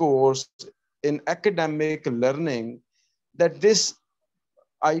discourse in academic learning, that this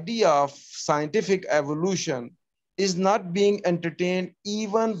idea of scientific evolution is not being entertained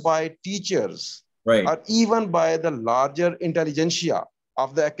even by teachers, right, or even by the larger intelligentsia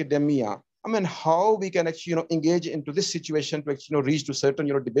of the academia. I mean, how we can actually, engage into this situation to actually, reach to certain,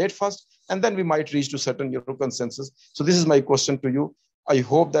 debate first, and then we might reach to certain, consensus. So this is my question to you. I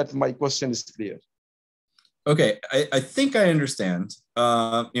hope that my question is clear. Okay, I think I understand.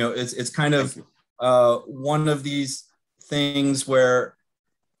 It's kind of one of these things where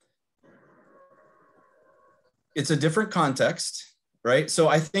it's a different context, right? So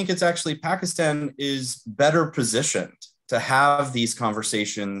I think it's actually Pakistan is better positioned to have these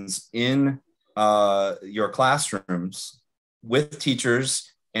conversations in your classrooms with teachers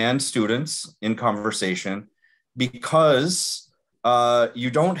and students in conversation, because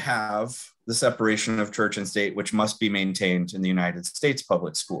you don't have the separation of church and state, which must be maintained in the United States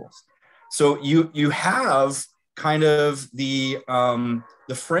public schools. So you have kind of the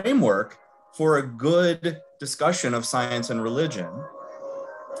framework for a good discussion of science and religion.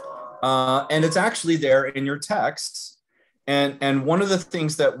 And it's actually there in your texts. And one of the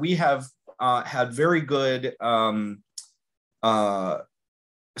things that we have had very good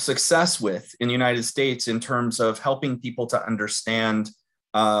success with in the United States in terms of helping people to understand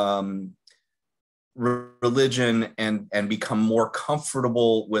religion and become more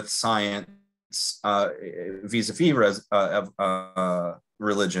comfortable with science vis-a-vis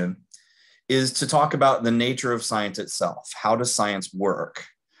religion, is to talk about the nature of science itself. How does science work?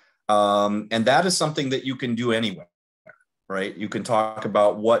 And that is something that you can do anywhere, right? You can talk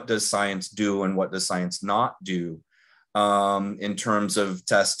about what does science do and what does science not do, in terms of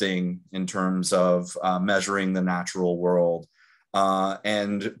testing, in terms of measuring the natural world,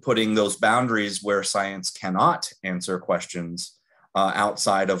 and putting those boundaries where science cannot answer questions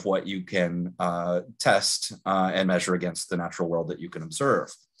outside of what you can test and measure against the natural world that you can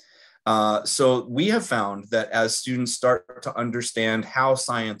observe. So we have found that as students start to understand how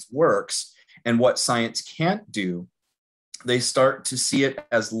science works and what science can't do, they start to see it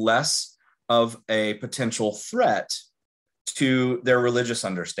as less of a potential threat to their religious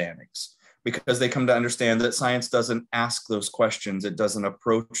understandings, because they come to understand that science doesn't ask those questions, it doesn't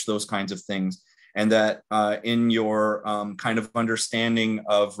approach those kinds of things, and that in your kind of understanding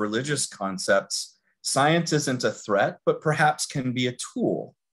of religious concepts, science isn't a threat, but perhaps can be a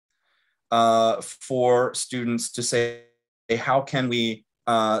tool for students to say, how can we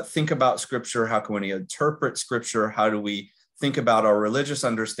think about scripture? How can we interpret scripture? How do we think about our religious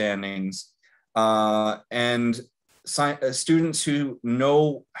understandings? And students who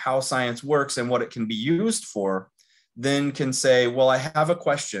know how science works and what it can be used for then can say, well, I have a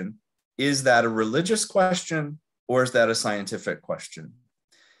question. Is that a religious question or is that a scientific question?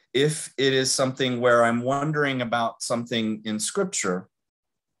 If it is something where I'm wondering about something in scripture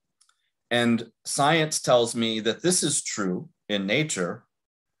and science tells me that this is true in nature,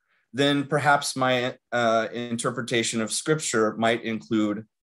 then perhaps my interpretation of scripture might include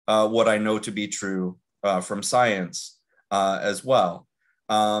what I know to be true from science as well.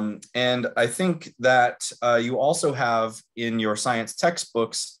 And I think that you also have in your science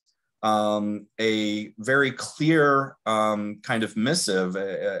textbooks a very clear kind of missive,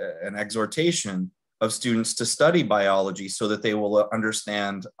 an exhortation of students to study biology so that they will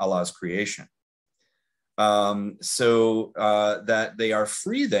understand Allah's creation. So that they are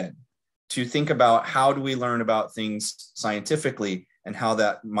free then to think about how do we learn about things scientifically and how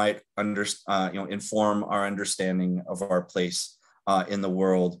that might inform our understanding of our place in the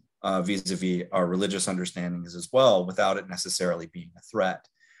world vis-a-vis our religious understandings as well, without it necessarily being a threat.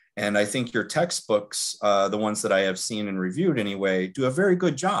 And I think your textbooks, the ones that I have seen and reviewed anyway, do a very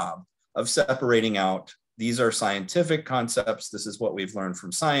good job of separating out, these are scientific concepts, this is what we've learned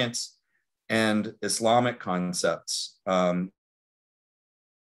from science, and Islamic concepts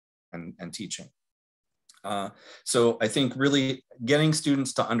and teaching. So I think really getting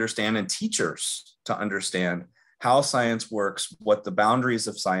students to understand and teachers to understand how science works, what the boundaries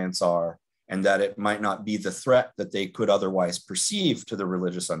of science are, and that it might not be the threat that they could otherwise perceive to the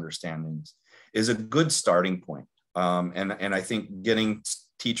religious understandings is a good starting point. And I think getting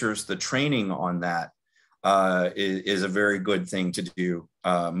teachers the training on that is a very good thing to do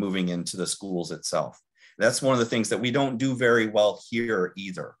moving into the schools itself. That's one of the things that we don't do very well here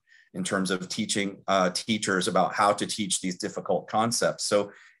either, in terms of teaching teachers about how to teach these difficult concepts.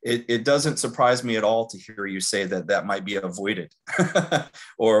 So it doesn't surprise me at all to hear you say that that might be avoided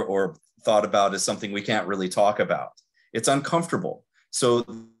or thought about as something we can't really talk about. It's uncomfortable. So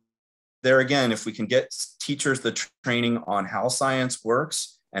there again, if we can get teachers the training on how science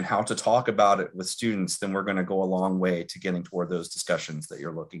works and how to talk about it with students, then we're going to go a long way to getting toward those discussions that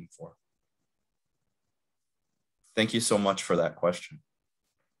you're looking for. Thank you so much for that question.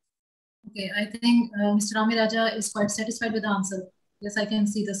 Okay, I think Mr. Rami Raja is quite satisfied with the answer. Yes, I can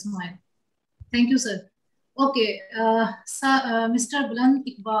see the smile. Thank you, sir. Okay, Mr. Buland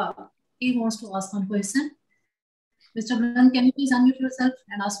Iqbal, he wants to ask one question. Mr. Buland, can you please unmute yourself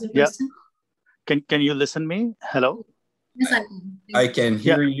and ask your question? Can you listen me? Hello? Yes, I can. I can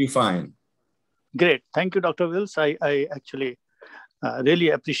hear you fine. Great. Thank you, Dr. Wills. I actually really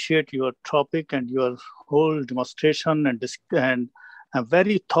appreciate your topic and your whole demonstration and a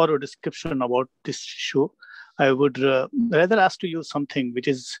very thorough description about this issue. I would rather ask to you something which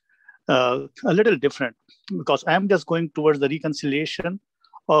is a little different, because I'm just going towards the reconciliation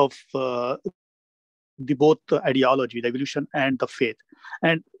of both the ideology, the evolution and the faith.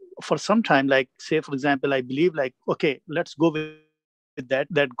 And for some time, like say, for example, I believe like, okay, let's go with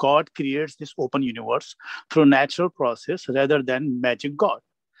that God creates this open universe through natural process rather than magic God.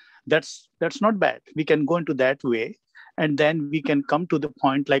 That's not bad. We can go into that way. And then we can come to the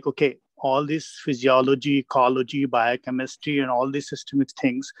point like, okay, all this physiology, ecology, biochemistry, and all these systemic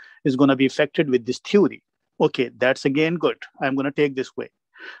things is going to be affected with this theory. Okay, that's again good. I'm going to take this way.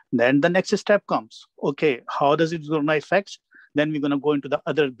 Then the next step comes. Okay, how does it going to affect? Then we're going to go into the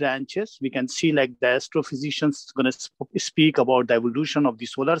other branches. We can see like the astrophysicians going to speak about the evolution of the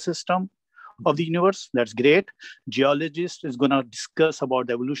solar system of the universe. That's great. Geologist is going to discuss about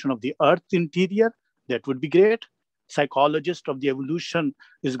the evolution of the Earth interior. That would be great. Psychologist of the evolution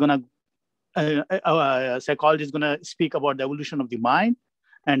is going to psychologist is going to speak about the evolution of the mind,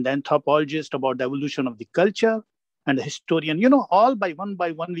 and then anthropologist about the evolution of the culture, and the historian, you know, all by one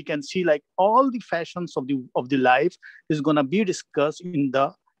we can see like all the fashions of the life is going to be discussed in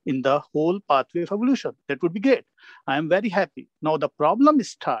the whole pathway of evolution. That would be great. I am very happy. Now the problem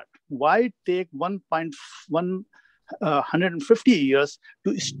is start. Why take 150 years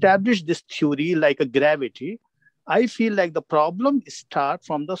to establish this theory like a gravity? I feel like the problem starts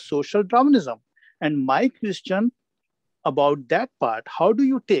from the social Darwinism. And my question about that part, how do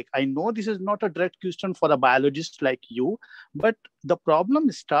you take? I know this is not a direct question for a biologist like you, but the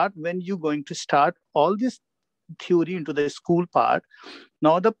problem starts when you're going to start all this theory into the school part.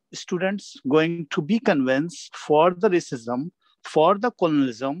 Now the students going to be convinced for the racism, for the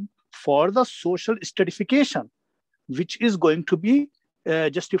colonialism, for the social stratification, which is going to be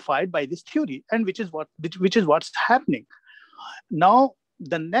justified by this theory, and which is what's happening. Now,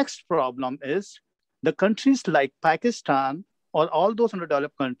 the next problem is the countries like Pakistan or all those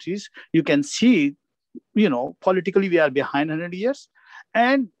underdeveloped countries, you can see, you know, politically we are behind 100 years,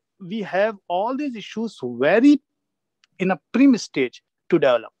 and we have all these issues very in a prime stage to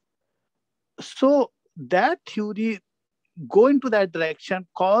develop. So that theory go into that direction,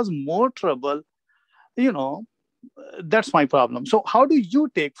 cause more trouble, you know. That's my problem. So how do you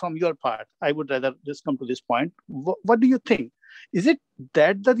take from your part? I would rather just come to this point. What do you think? Is it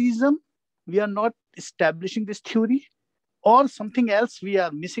that the reason we are not establishing this theory, or something else we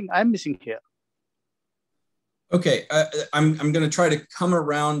are missing? I'm missing here. Okay, I'm going to try to come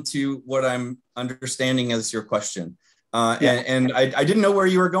around to what I'm understanding as your question. And I didn't know where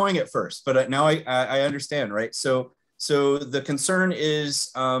you were going at first, but now I understand, right? So the concern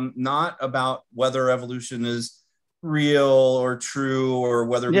is not about whether evolution is real or true, or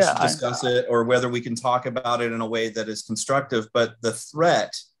whether we should discuss it, or whether we can talk about it in a way that is constructive, but the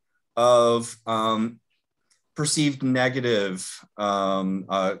threat of perceived negative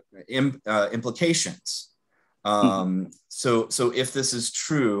implications. So if this is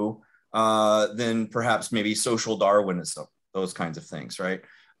true, then perhaps maybe social Darwinism, those kinds of things, right?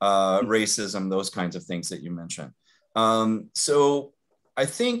 Racism, those kinds of things that you mentioned. So I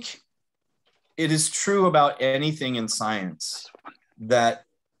think it is true about anything in science that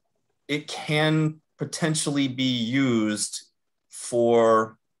it can potentially be used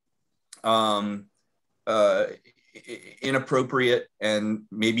for inappropriate and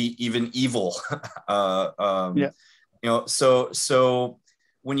maybe even evil. You know, so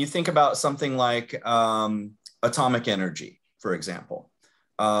when you think about something like atomic energy, for example,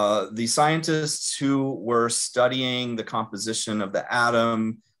 the scientists who were studying the composition of the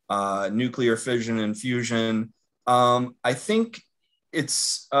atom, nuclear fission and fusion, I think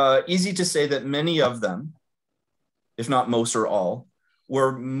it's easy to say that many of them, if not most or all,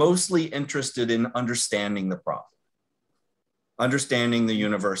 were mostly interested in understanding the problem, understanding the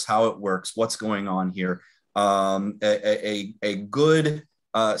universe, how it works, what's going on here. A good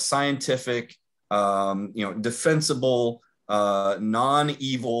scientific, defensible,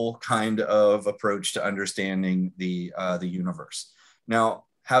 non-evil kind of approach to understanding the universe. Now,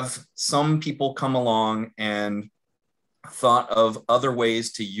 have some people come along and thought of other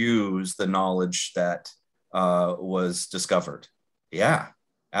ways to use the knowledge that was discovered? Yeah,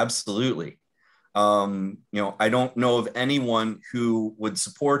 absolutely. I don't know of anyone who would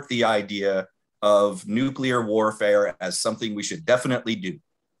support the idea of nuclear warfare as something we should definitely do.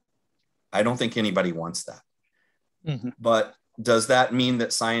 I don't think anybody wants that. Mm-hmm. But does that mean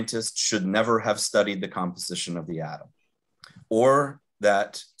that scientists should never have studied the composition of the atom, or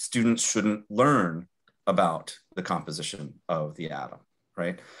that students shouldn't learn about the composition of the atom,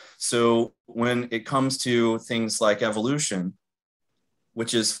 right? So when it comes to things like evolution,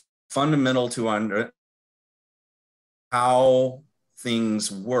 which is fundamental to how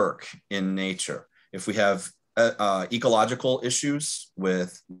things work in nature. If we have ecological issues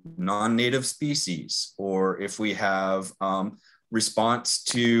with non-native species, or if we have response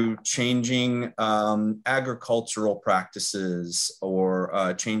to changing agricultural practices,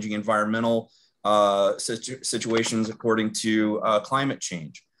 or changing environmental situations according to climate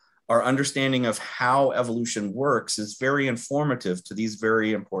change, our understanding of how evolution works is very informative to these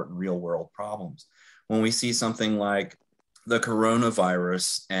very important real world problems. When we see something like the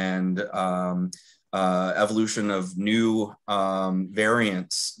coronavirus and evolution of new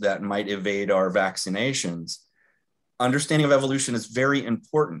variants that might evade our vaccinations, understanding of evolution is very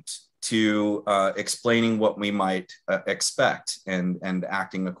important to explaining what we might expect and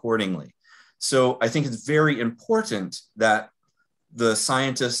acting accordingly. So I think it's very important that the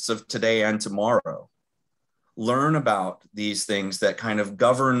scientists of today and tomorrow learn about these things that kind of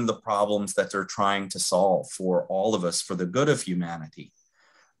govern the problems that they're trying to solve for all of us, for the good of humanity.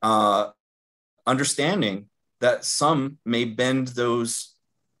 Understanding that some may bend those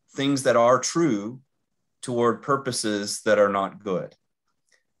things that are true toward purposes that are not good.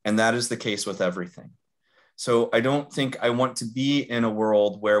 And that is the case with everything. So I don't think I want to be in a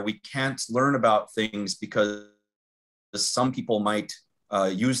world where we can't learn about things because some people might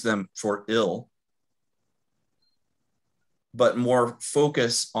use them for ill, but more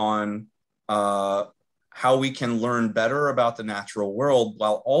focus on how we can learn better about the natural world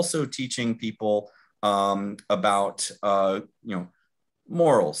while also teaching people about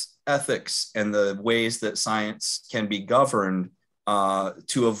morals, ethics, and the ways that science can be governed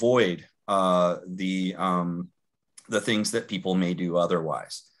to avoid the things that people may do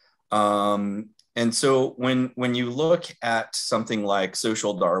otherwise. And so when you look at something like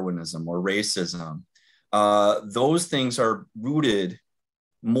social Darwinism or racism, those things are rooted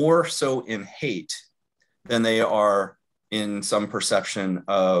more so in hate than they are in some perception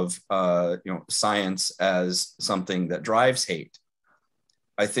of science as something that drives hate.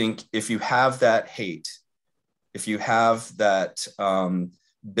 I think if you have that hate, if you have that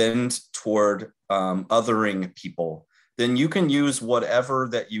bend toward othering people, then you can use whatever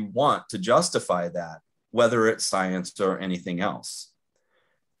that you want to justify that, whether it's science or anything else.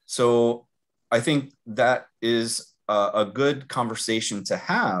 So I think that is a good conversation to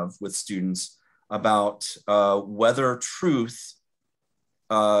have with students about whether truth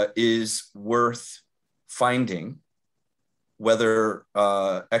is worth finding, whether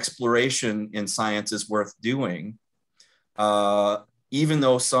exploration in science is worth doing, even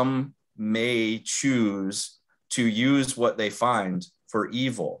though some may choose to use what they find for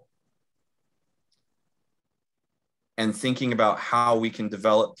evil, and thinking about how we can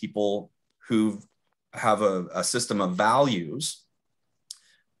develop people who have a system of values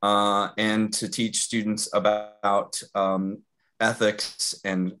and to teach students about ethics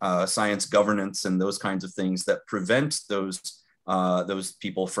and science governance and those kinds of things that prevent those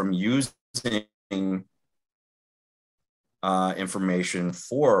people from using information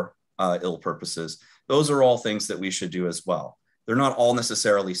for ill purposes. Those are all things that we should do as well. They're not all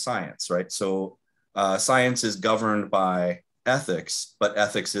necessarily science, right? So science is governed by ethics, but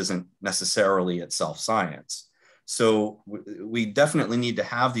ethics isn't necessarily itself science. So we definitely need to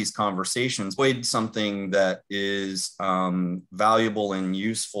have these conversations, avoid something that is valuable and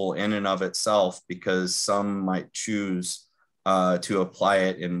useful in and of itself, because some might choose to apply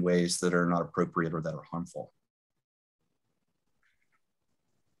it in ways that are not appropriate or that are harmful.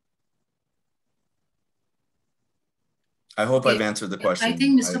 I hope I've answered the question. I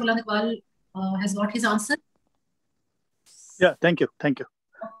think Mr. Balandewal has got his answer. Yeah, thank you. Thank you.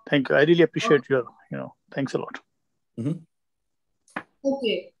 Thank you. I really appreciate your, thanks a lot.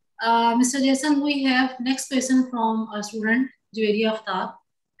 Okay. Mr. Jason, we have next question from a student, Juwaria Aftab,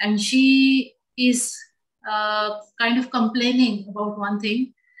 and she is kind of complaining about one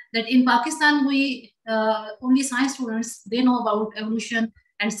thing, that in Pakistan, we only science students, they know about evolution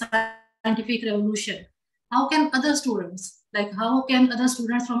and scientific revolution. How can other students,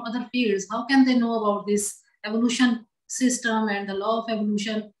 from other fields, how can they know about this evolution system and the law of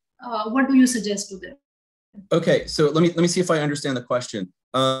evolution? What do you suggest to them? Okay, so let me see if I understand the question.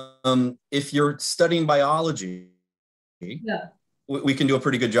 If you're studying biology, we can do a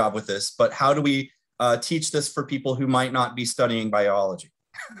pretty good job with this, but how do we teach this for people who might not be studying biology?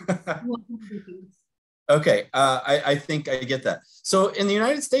 Okay, I think I get that. So in the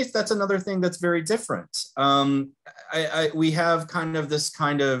United States, that's another thing that's very different. We have this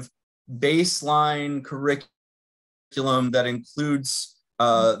kind of baseline curriculum that includes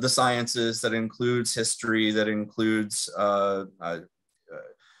the sciences, that includes history, that includes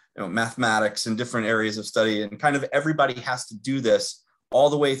mathematics and different areas of study, and kind of everybody has to do this all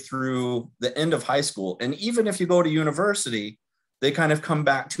the way through the end of high school. And even if you go to university, they kind of come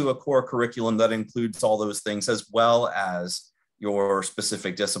back to a core curriculum that includes all those things, as well as your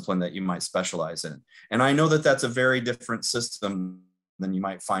specific discipline that you might specialize in. And I know that that's a very different system than you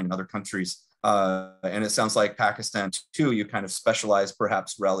might find in other countries. And it sounds like Pakistan too, you kind of specialize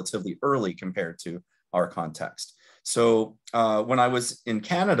perhaps relatively early compared to our context. So when I was in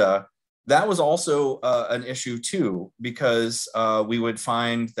Canada, that was also an issue too, because we would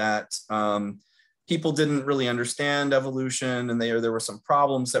find that people didn't really understand evolution, and there were some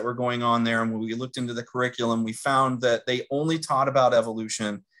problems that were going on there. And when we looked into the curriculum, we found that they only taught about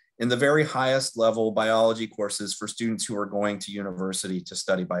evolution in the very highest level biology courses for students who are going to university to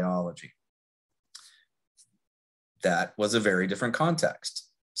study biology. That was a very different context.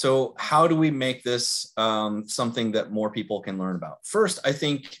 So how do we make this something that more people can learn about? First, I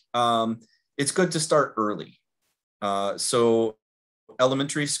think it's good to start early. So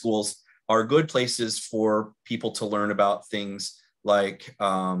elementary schools are good places for people to learn about things like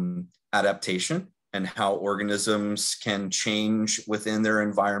adaptation and how organisms can change within their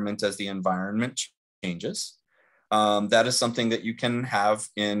environment as the environment changes. That is something that you can have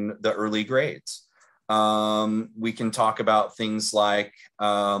in the early grades. We can talk about things like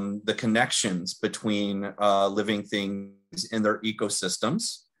the connections between living things in their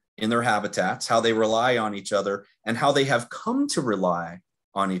ecosystems, in their habitats, how they rely on each other, and how they have come to rely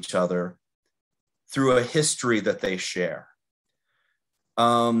on each other through a history that they share.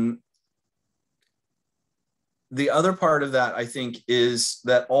 The other part of that, I think, is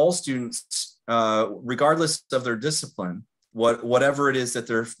that all students, regardless of their discipline, whatever it is that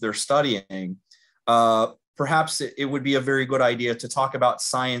they're studying, perhaps it would be a very good idea to talk about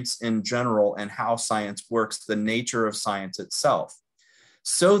science in general and how science works, the nature of science itself,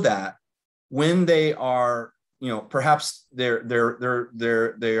 so that when they are, perhaps they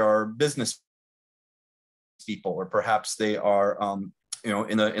are business people, or perhaps they are,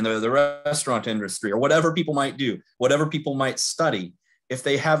 in the restaurant industry, or whatever people might do, whatever people might study, if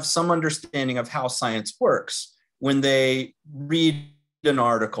they have some understanding of how science works, when they read an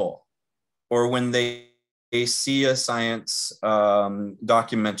article, or when they see a science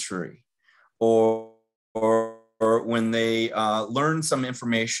documentary, or when they learn some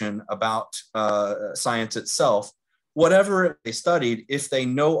information about science itself, whatever they studied, if they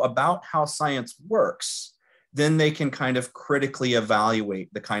know about how science works, then they can kind of critically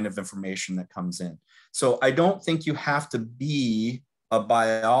evaluate the kind of information that comes in. So I don't think you have to be a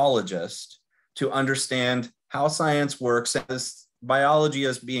biologist to understand how science works as biology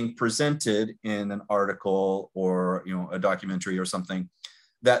is being presented in an article or a documentary or something,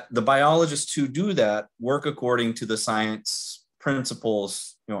 that the biologists who do that work according to the science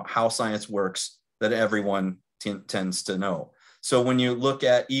principles, how science works that everyone tends to know. So when you look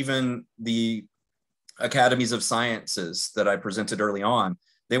at even the academies of sciences that I presented early on,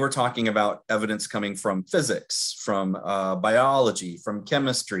 they were talking about evidence coming from physics, from biology, from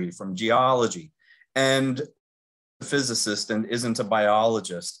chemistry, from geology, and a physicist and isn't a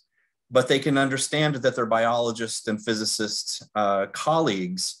biologist, but they can understand that their biologist and physicist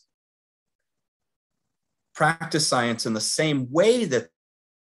colleagues practice science in the same way that,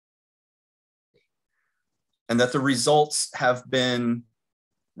 and that the results have been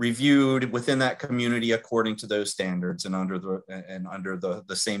reviewed within that community according to those standards and under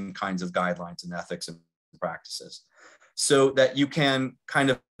the same kinds of guidelines and ethics and practices, so that you can kind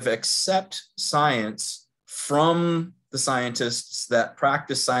of accept science from the scientists that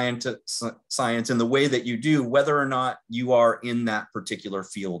practice science in the way that you do, whether or not you are in that particular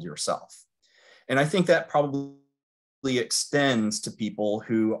field yourself. And I think that probably extends to people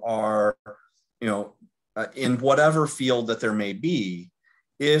who are, in whatever field that there may be.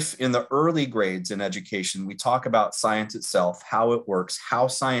 If in the early grades in education, we talk about science itself, how it works, how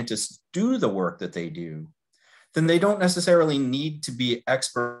scientists do the work that they do, then they don't necessarily need to be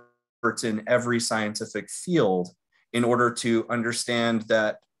experts in every scientific field in order to understand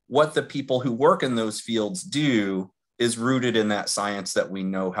that what the people who work in those fields do is rooted in that science, that we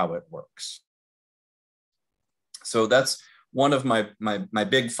know how it works. So that's one of my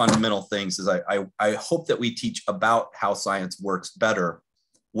big fundamental things, is I hope that we teach about how science works better,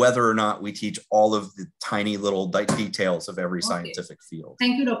 whether or not we teach all of the tiny little details of every scientific field.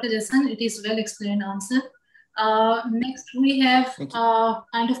 Thank you, Dr. Jason. It is well explained answer. Next, we have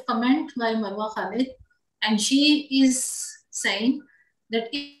kind of comment by Marwa Khalid, and she is saying that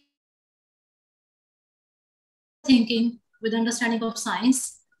thinking with understanding of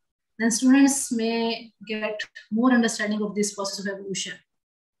science, then students may get more understanding of this process of evolution.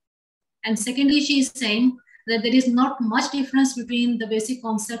 And secondly, she is saying that there is not much difference between the basic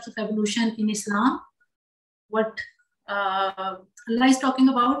concepts of evolution in Islam, what Allah is talking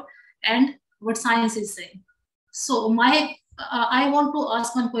about, and what science is saying. So I want to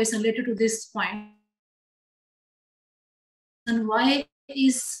ask one question related to this point. And why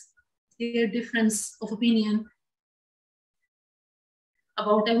is there a difference of opinion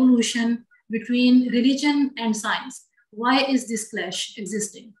about evolution between religion and science? Why is this clash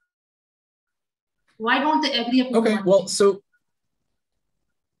existing? Why don't they agree upon Okay, one well, thing? so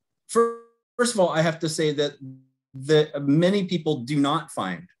first of all, I have to say that many people do not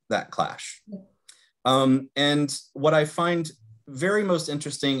find that clash. And what I find very most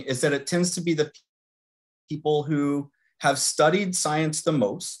interesting is that it tends to be the people who have studied science the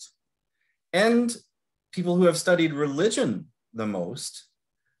most and people who have studied religion the most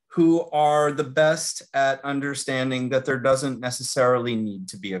who are the best at understanding that there doesn't necessarily need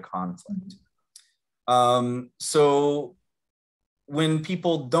to be a conflict. So when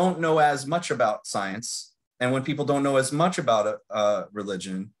people don't know as much about science and when people don't know as much about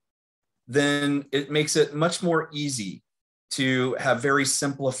religion, then it makes it much more easy to have very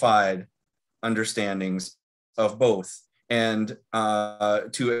simplified understandings of both, and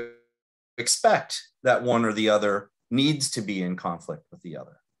to expect that one or the other needs to be in conflict with the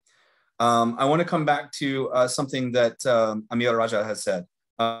other. I want to come back to something that Amir Raja has said,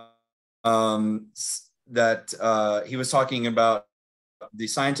 that he was talking about the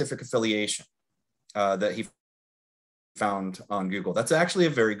scientific affiliation that he found on Google. That's actually a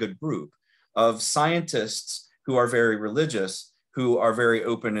very good group of scientists who are very religious, who are very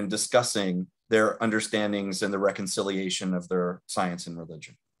open in discussing their understandings and the reconciliation of their science and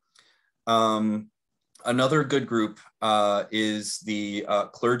religion. Another good group is the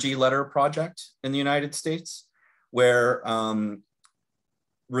Clergy Letter Project in the United States, where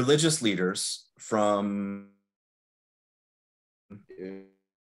religious leaders from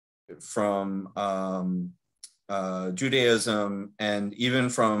Judaism and even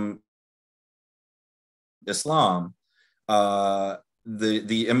from Islam,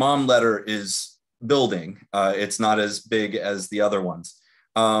 the Imam letter is building. It's not as big as the other ones,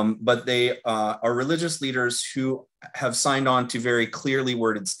 but they are religious leaders who have signed on to very clearly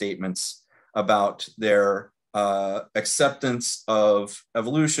worded statements about their acceptance of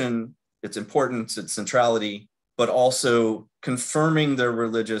evolution, its importance, its centrality, but also confirming their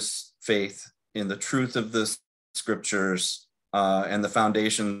religious faith in the truth of the scriptures and the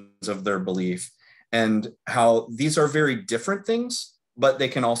foundations of their belief, and how these are very different things, but they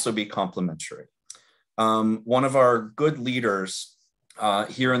can also be complementary. One of our good leaders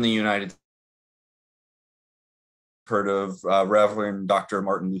here in the United States, heard of Reverend Dr.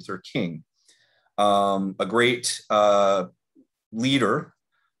 Martin Luther King, a great leader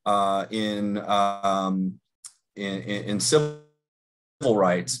in civil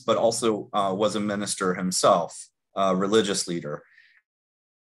rights, but also was a minister himself, a religious leader.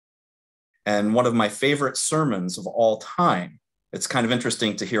 And one of my favorite sermons of all time, it's kind of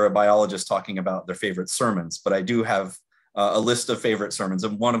interesting to hear a biologist talking about their favorite sermons, but I do have a list of favorite sermons,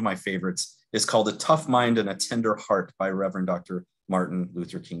 and one of my favorites is called A Tough Mind and a Tender Heart by Reverend Dr. Martin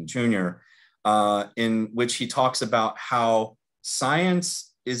Luther King Jr., in which he talks about how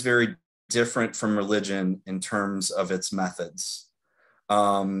science is very different from religion in terms of its methods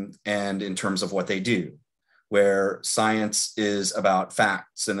and in terms of what they do, where science is about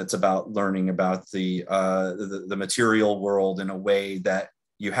facts and it's about learning about the material world in a way that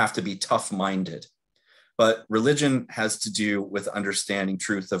you have to be tough-minded. But religion has to do with understanding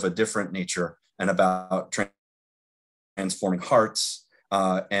truth of a different nature and about transforming hearts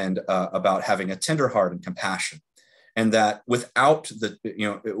and about having a tender heart and compassion. And that without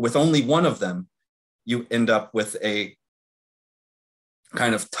with only one of them, you end up with a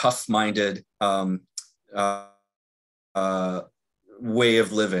kind of tough-minded way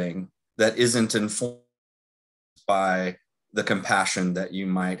of living that isn't informed by the compassion that you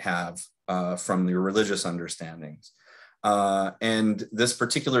might have from your religious understandings. And this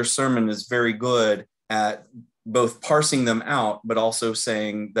particular sermon is very good at both parsing them out, but also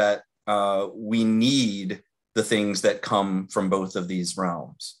saying that we need the things that come from both of these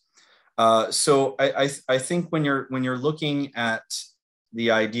realms. So I think when you're looking at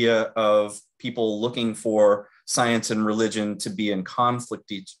the idea of people looking for science and religion to be in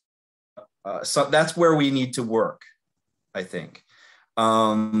conflict, so that's where we need to work, I think,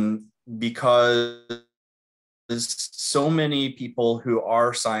 because so many people who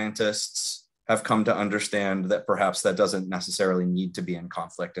are scientists have come to understand that perhaps that doesn't necessarily need to be in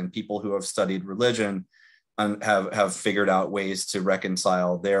conflict, and people who have studied religion and have figured out ways to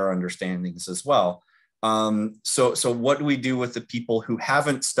reconcile their understandings as well. So what do we do with the people who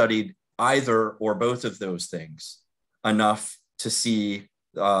haven't studied either or both of those things enough to see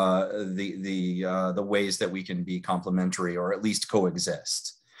the ways that we can be complementary or at least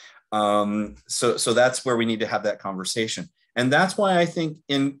coexist? So that's where we need to have that conversation. And that's why I think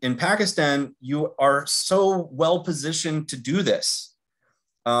in Pakistan, you are so well positioned to do this,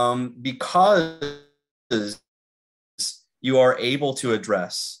 because you are able to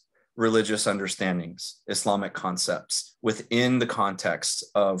address religious understandings, Islamic concepts within the context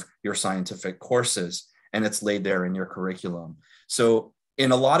of your scientific courses, and it's laid there in your curriculum. So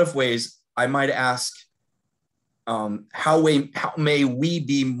in a lot of ways, I might ask, how may we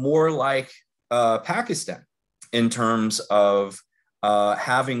be more like Pakistan in terms of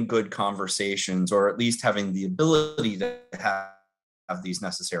having good conversations, or at least having the ability to have these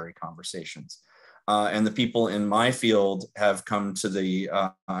necessary conversations. And the people in my field have come to the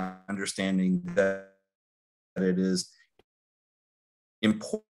understanding that it is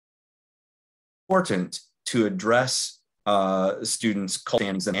important to address students'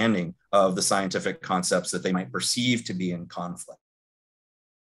 understanding of the scientific concepts that they might perceive to be in conflict.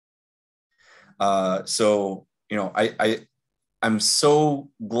 So, I'm so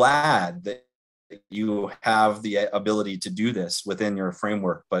glad that you have the ability to do this within your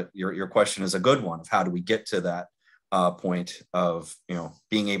framework, but your question is a good one of how do we get to that point of,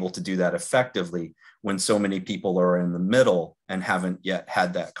 being able to do that effectively when so many people are in the middle and haven't yet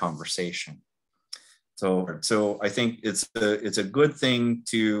had that conversation. So I think it's a good thing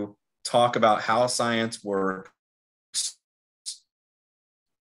to talk about how science works,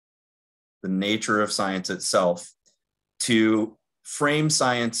 the nature of science itself, to frame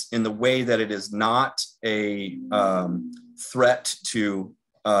science in the way that it is not a threat to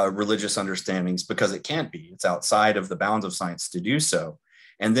religious understandings, because it can't be. It's outside of the bounds of science to do so.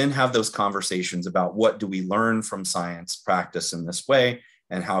 And then have those conversations about what do we learn from science practice in this way,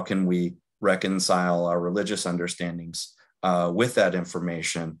 and how can we reconcile our religious understandings with that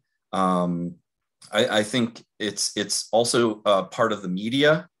information. I think it's also part of the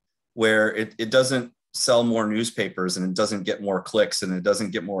media, where it doesn't sell more newspapers, and it doesn't get more clicks, and it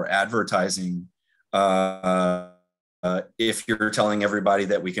doesn't get more advertising if you're telling everybody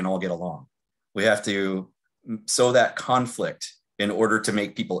that we can all get along. We have to sow that conflict in order to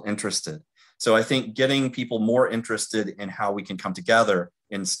make people interested. So I think getting people more interested in how we can come together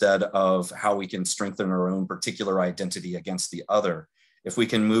instead of how we can strengthen our own particular identity against the other, if we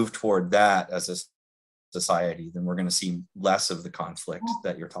can move toward that as a society, then we're going to see less of the conflict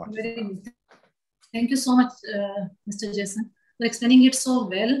that you're talking about. Thank you so much, Mr. Jason, for explaining it so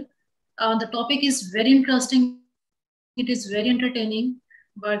well. The topic is very interesting. It is very entertaining,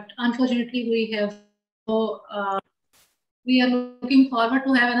 but unfortunately we have we are looking forward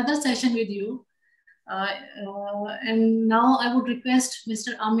to have another session with you. And now I would request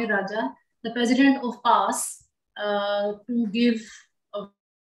Mr. Amir Raja, the president of PAS, to give.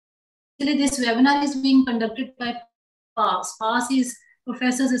 This webinar is being conducted by PAS. PAS is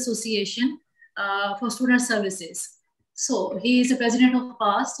Professors Association for Student Services. So he is the president of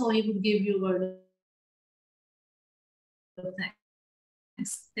PAS, so he would give you a word of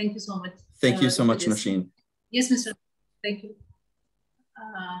thanks. Thank you so much. Thank you so much, Nosheen. Yes, Mr. Thank you.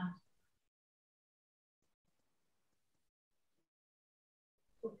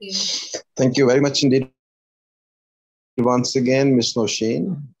 Okay. Thank you very much indeed. Once again, Ms.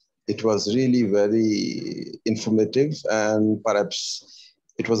 Nosheen. It was really very informative, and perhaps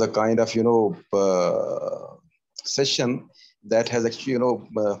it was a kind of, session that has actually,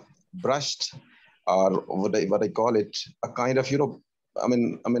 brushed, or what I call it, a kind of,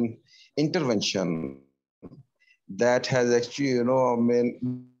 intervention that has actually,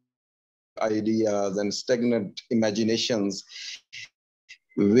 ideas and stagnant imaginations,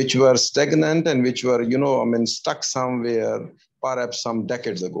 which were stagnant and which were, stuck somewhere, perhaps some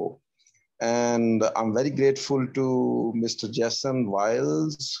decades ago. And I'm very grateful to Mr. Jason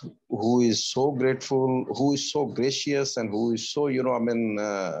Wiles, who is so grateful, who is so gracious, and who is so,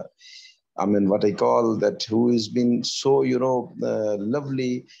 what I call that, who has been so,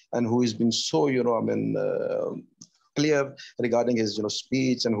 lovely, and who has been so, clear regarding his,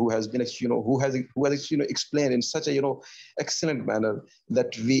 speech, and who has been, who has actually, explained in such a, excellent manner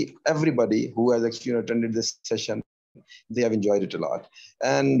that everybody who has actually attended this session, they have enjoyed it a lot.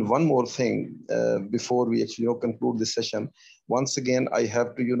 And one more thing, before we actually, conclude this session, once again, I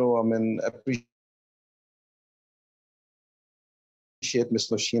have to, appreciate Ms.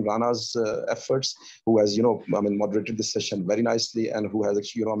 Nosheen Rana's efforts, who has, moderated this session very nicely, and who has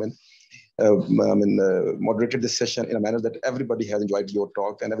actually, moderated this session in a manner that everybody has enjoyed your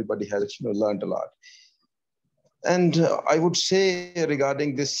talk and everybody has actually learned a lot. And I would say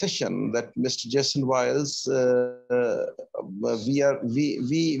regarding this session that Mr. Jason Wiles, we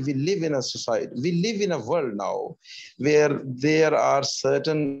live in a society, we live in a world now where there are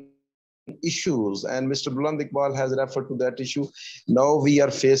certain issues, and Mr. Buland Iqbal has referred to that issue. Now we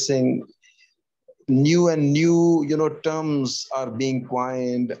are facing new and new, terms are being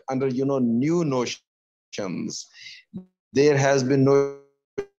coined under, new notions. There has been no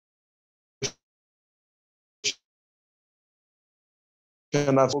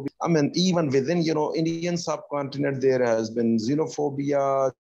even within, Indian subcontinent, there has been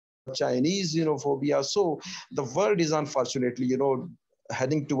xenophobia, Chinese xenophobia. So the world is unfortunately,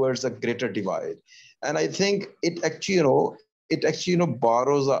 heading towards a greater divide. And I think it actually,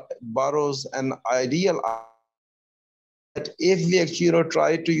 borrows an ideal that if we actually,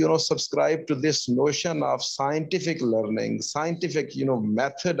 try to, subscribe to this notion of scientific learning, scientific,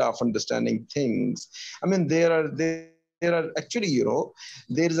 method of understanding things. I mean, there are actually,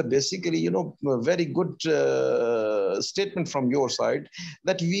 there is a basically, a very good statement from your side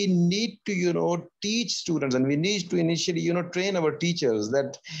that we need to, teach students, and we need to initially, train our teachers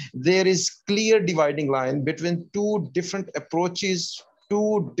that there is clear dividing line between two different approaches,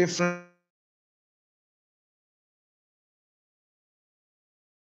 two different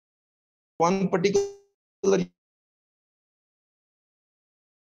one particular,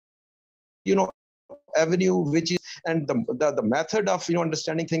 avenue, which is, and the method of,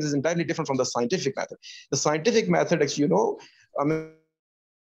 understanding things is entirely different from the scientific method. The scientific method actually,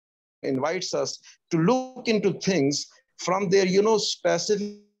 invites us to look into things from their,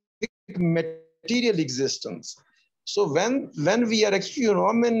 specific material existence. So when we are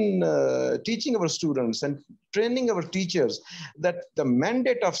actually, teaching our students and training our teachers that the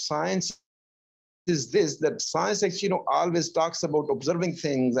mandate of science is this, that science actually, always talks about observing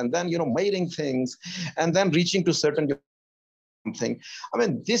things and then, measuring things and then reaching to certain thing. I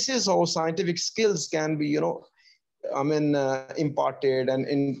mean, this is how scientific skills can be, imparted and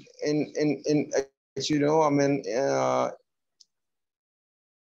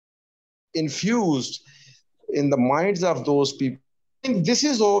infused in the minds of those people. I think this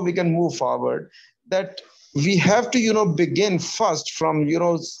is how we can move forward, that we have to, begin first from,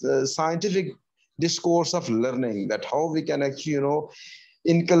 scientific discourse of learning, that how we can actually,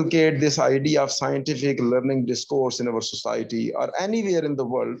 inculcate this idea of scientific learning discourse in our society or anywhere in the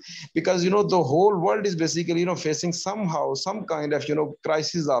world, because, the whole world is basically, facing somehow some kind of,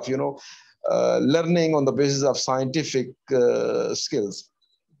 crisis of, learning on the basis of scientific skills.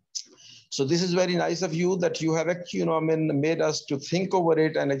 So this is very nice of you that you have actually, made us to think over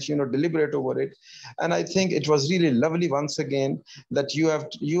it and actually, deliberate over it. And I think it was really lovely once again that you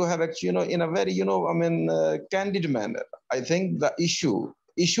have actually, in a very, candid manner. I think the issue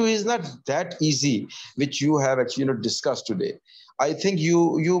is not that easy, which you have actually, discussed today. I think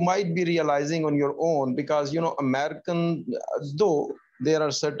you might be realizing on your own because, American, though there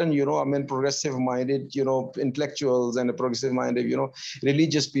are certain, progressive minded, intellectuals and progressive minded,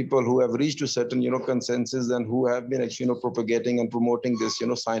 religious people who have reached to certain, consensus and who have been actually, propagating and promoting this,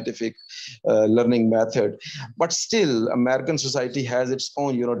 scientific learning method. But still, American society has its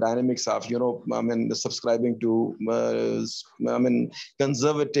own, dynamics of, subscribing to,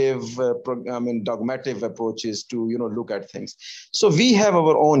 conservative, dogmatic approaches to, look at things. So we have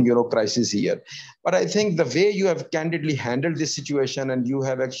our own, crisis here. But I think the way you have candidly handled this situation and you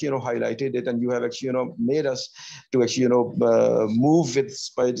have actually, highlighted it and you have actually, made us to actually, move with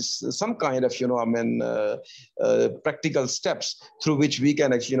by some kind of, practical steps through which we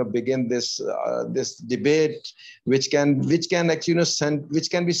can actually, begin this this debate, which can actually, which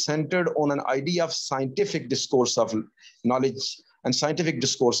can be centered on an idea of scientific discourse of knowledge and scientific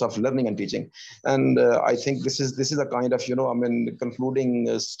discourse of learning and teaching. And I think this is a kind of,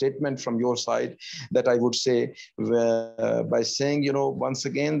 concluding statement from your side that I would say by saying, once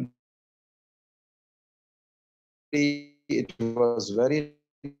again, it was very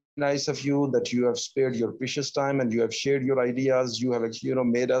nice of you that you have spared your precious time and you have shared your ideas. You have actually,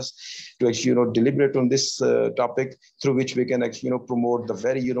 made us to actually, deliberate on this topic through which we can actually, promote the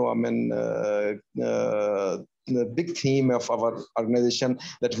very, the big theme of our organization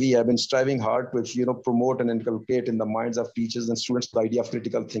that we have been striving hard to promote and inculcate in the minds of teachers and students the idea of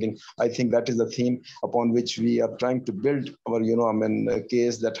critical thinking. I think that is the theme upon which we are trying to build our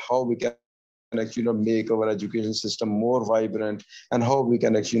case that how we can actually make our education system more vibrant and how we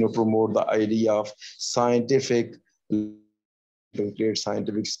can actually promote the idea of scientific to create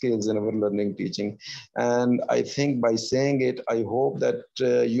scientific skills in our learning teaching. And I think by saying it, I hope that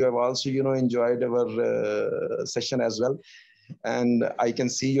you have also enjoyed our session as well. And I can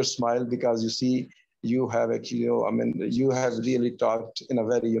see your smile because you see you have actually you have really talked in a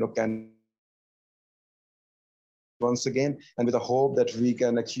very candid once again, and with the hope that we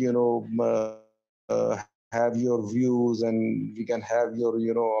can actually have your views and we can have your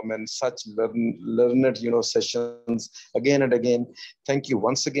such learned sessions again and again. Thank you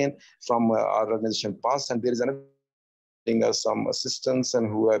once again from our organization PAS, and there is another some assistants and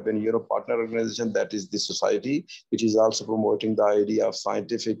who have been partner organization, that is the society, which is also promoting the idea of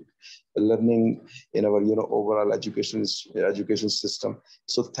scientific learning in our overall education system.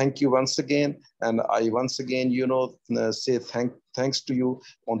 So thank you once again, and I once again say thanks to you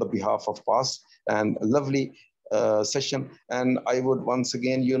on the behalf of PAS, and a lovely session. And I would once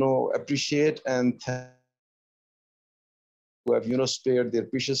again appreciate and who have spared their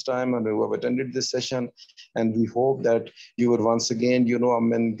precious time and who have attended this session. And we hope that you would once again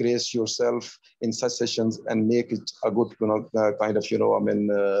grace yourself in such sessions and make it a good kind of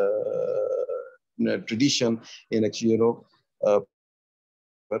tradition in actually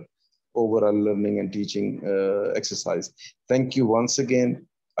overall learning and teaching exercise. Thank you once again.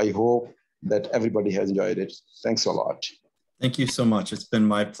 I hope that everybody has enjoyed it. Thanks a lot. Thank you so much. It's been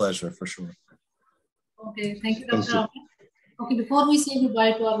my pleasure for sure. Okay, thank you, Dr. Okay, before we say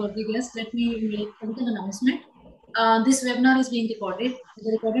goodbye to our worthy guests, let me make a little announcement. This webinar is being recorded.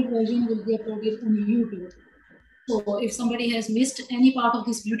 The recorded version will be uploaded on YouTube. So if somebody has missed any part of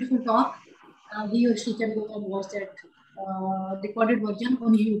this beautiful talk, he or she can go and watch that recorded version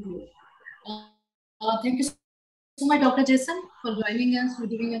on YouTube. Thank you so much, Dr. Jason, for joining us, for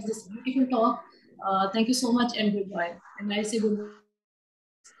giving us this beautiful talk. Thank you so much and goodbye. And I say goodbye.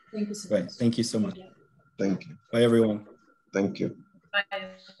 Thank you so much. Thank you so much. Thank you. Bye, everyone. Thank you.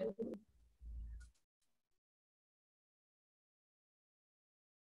 Bye.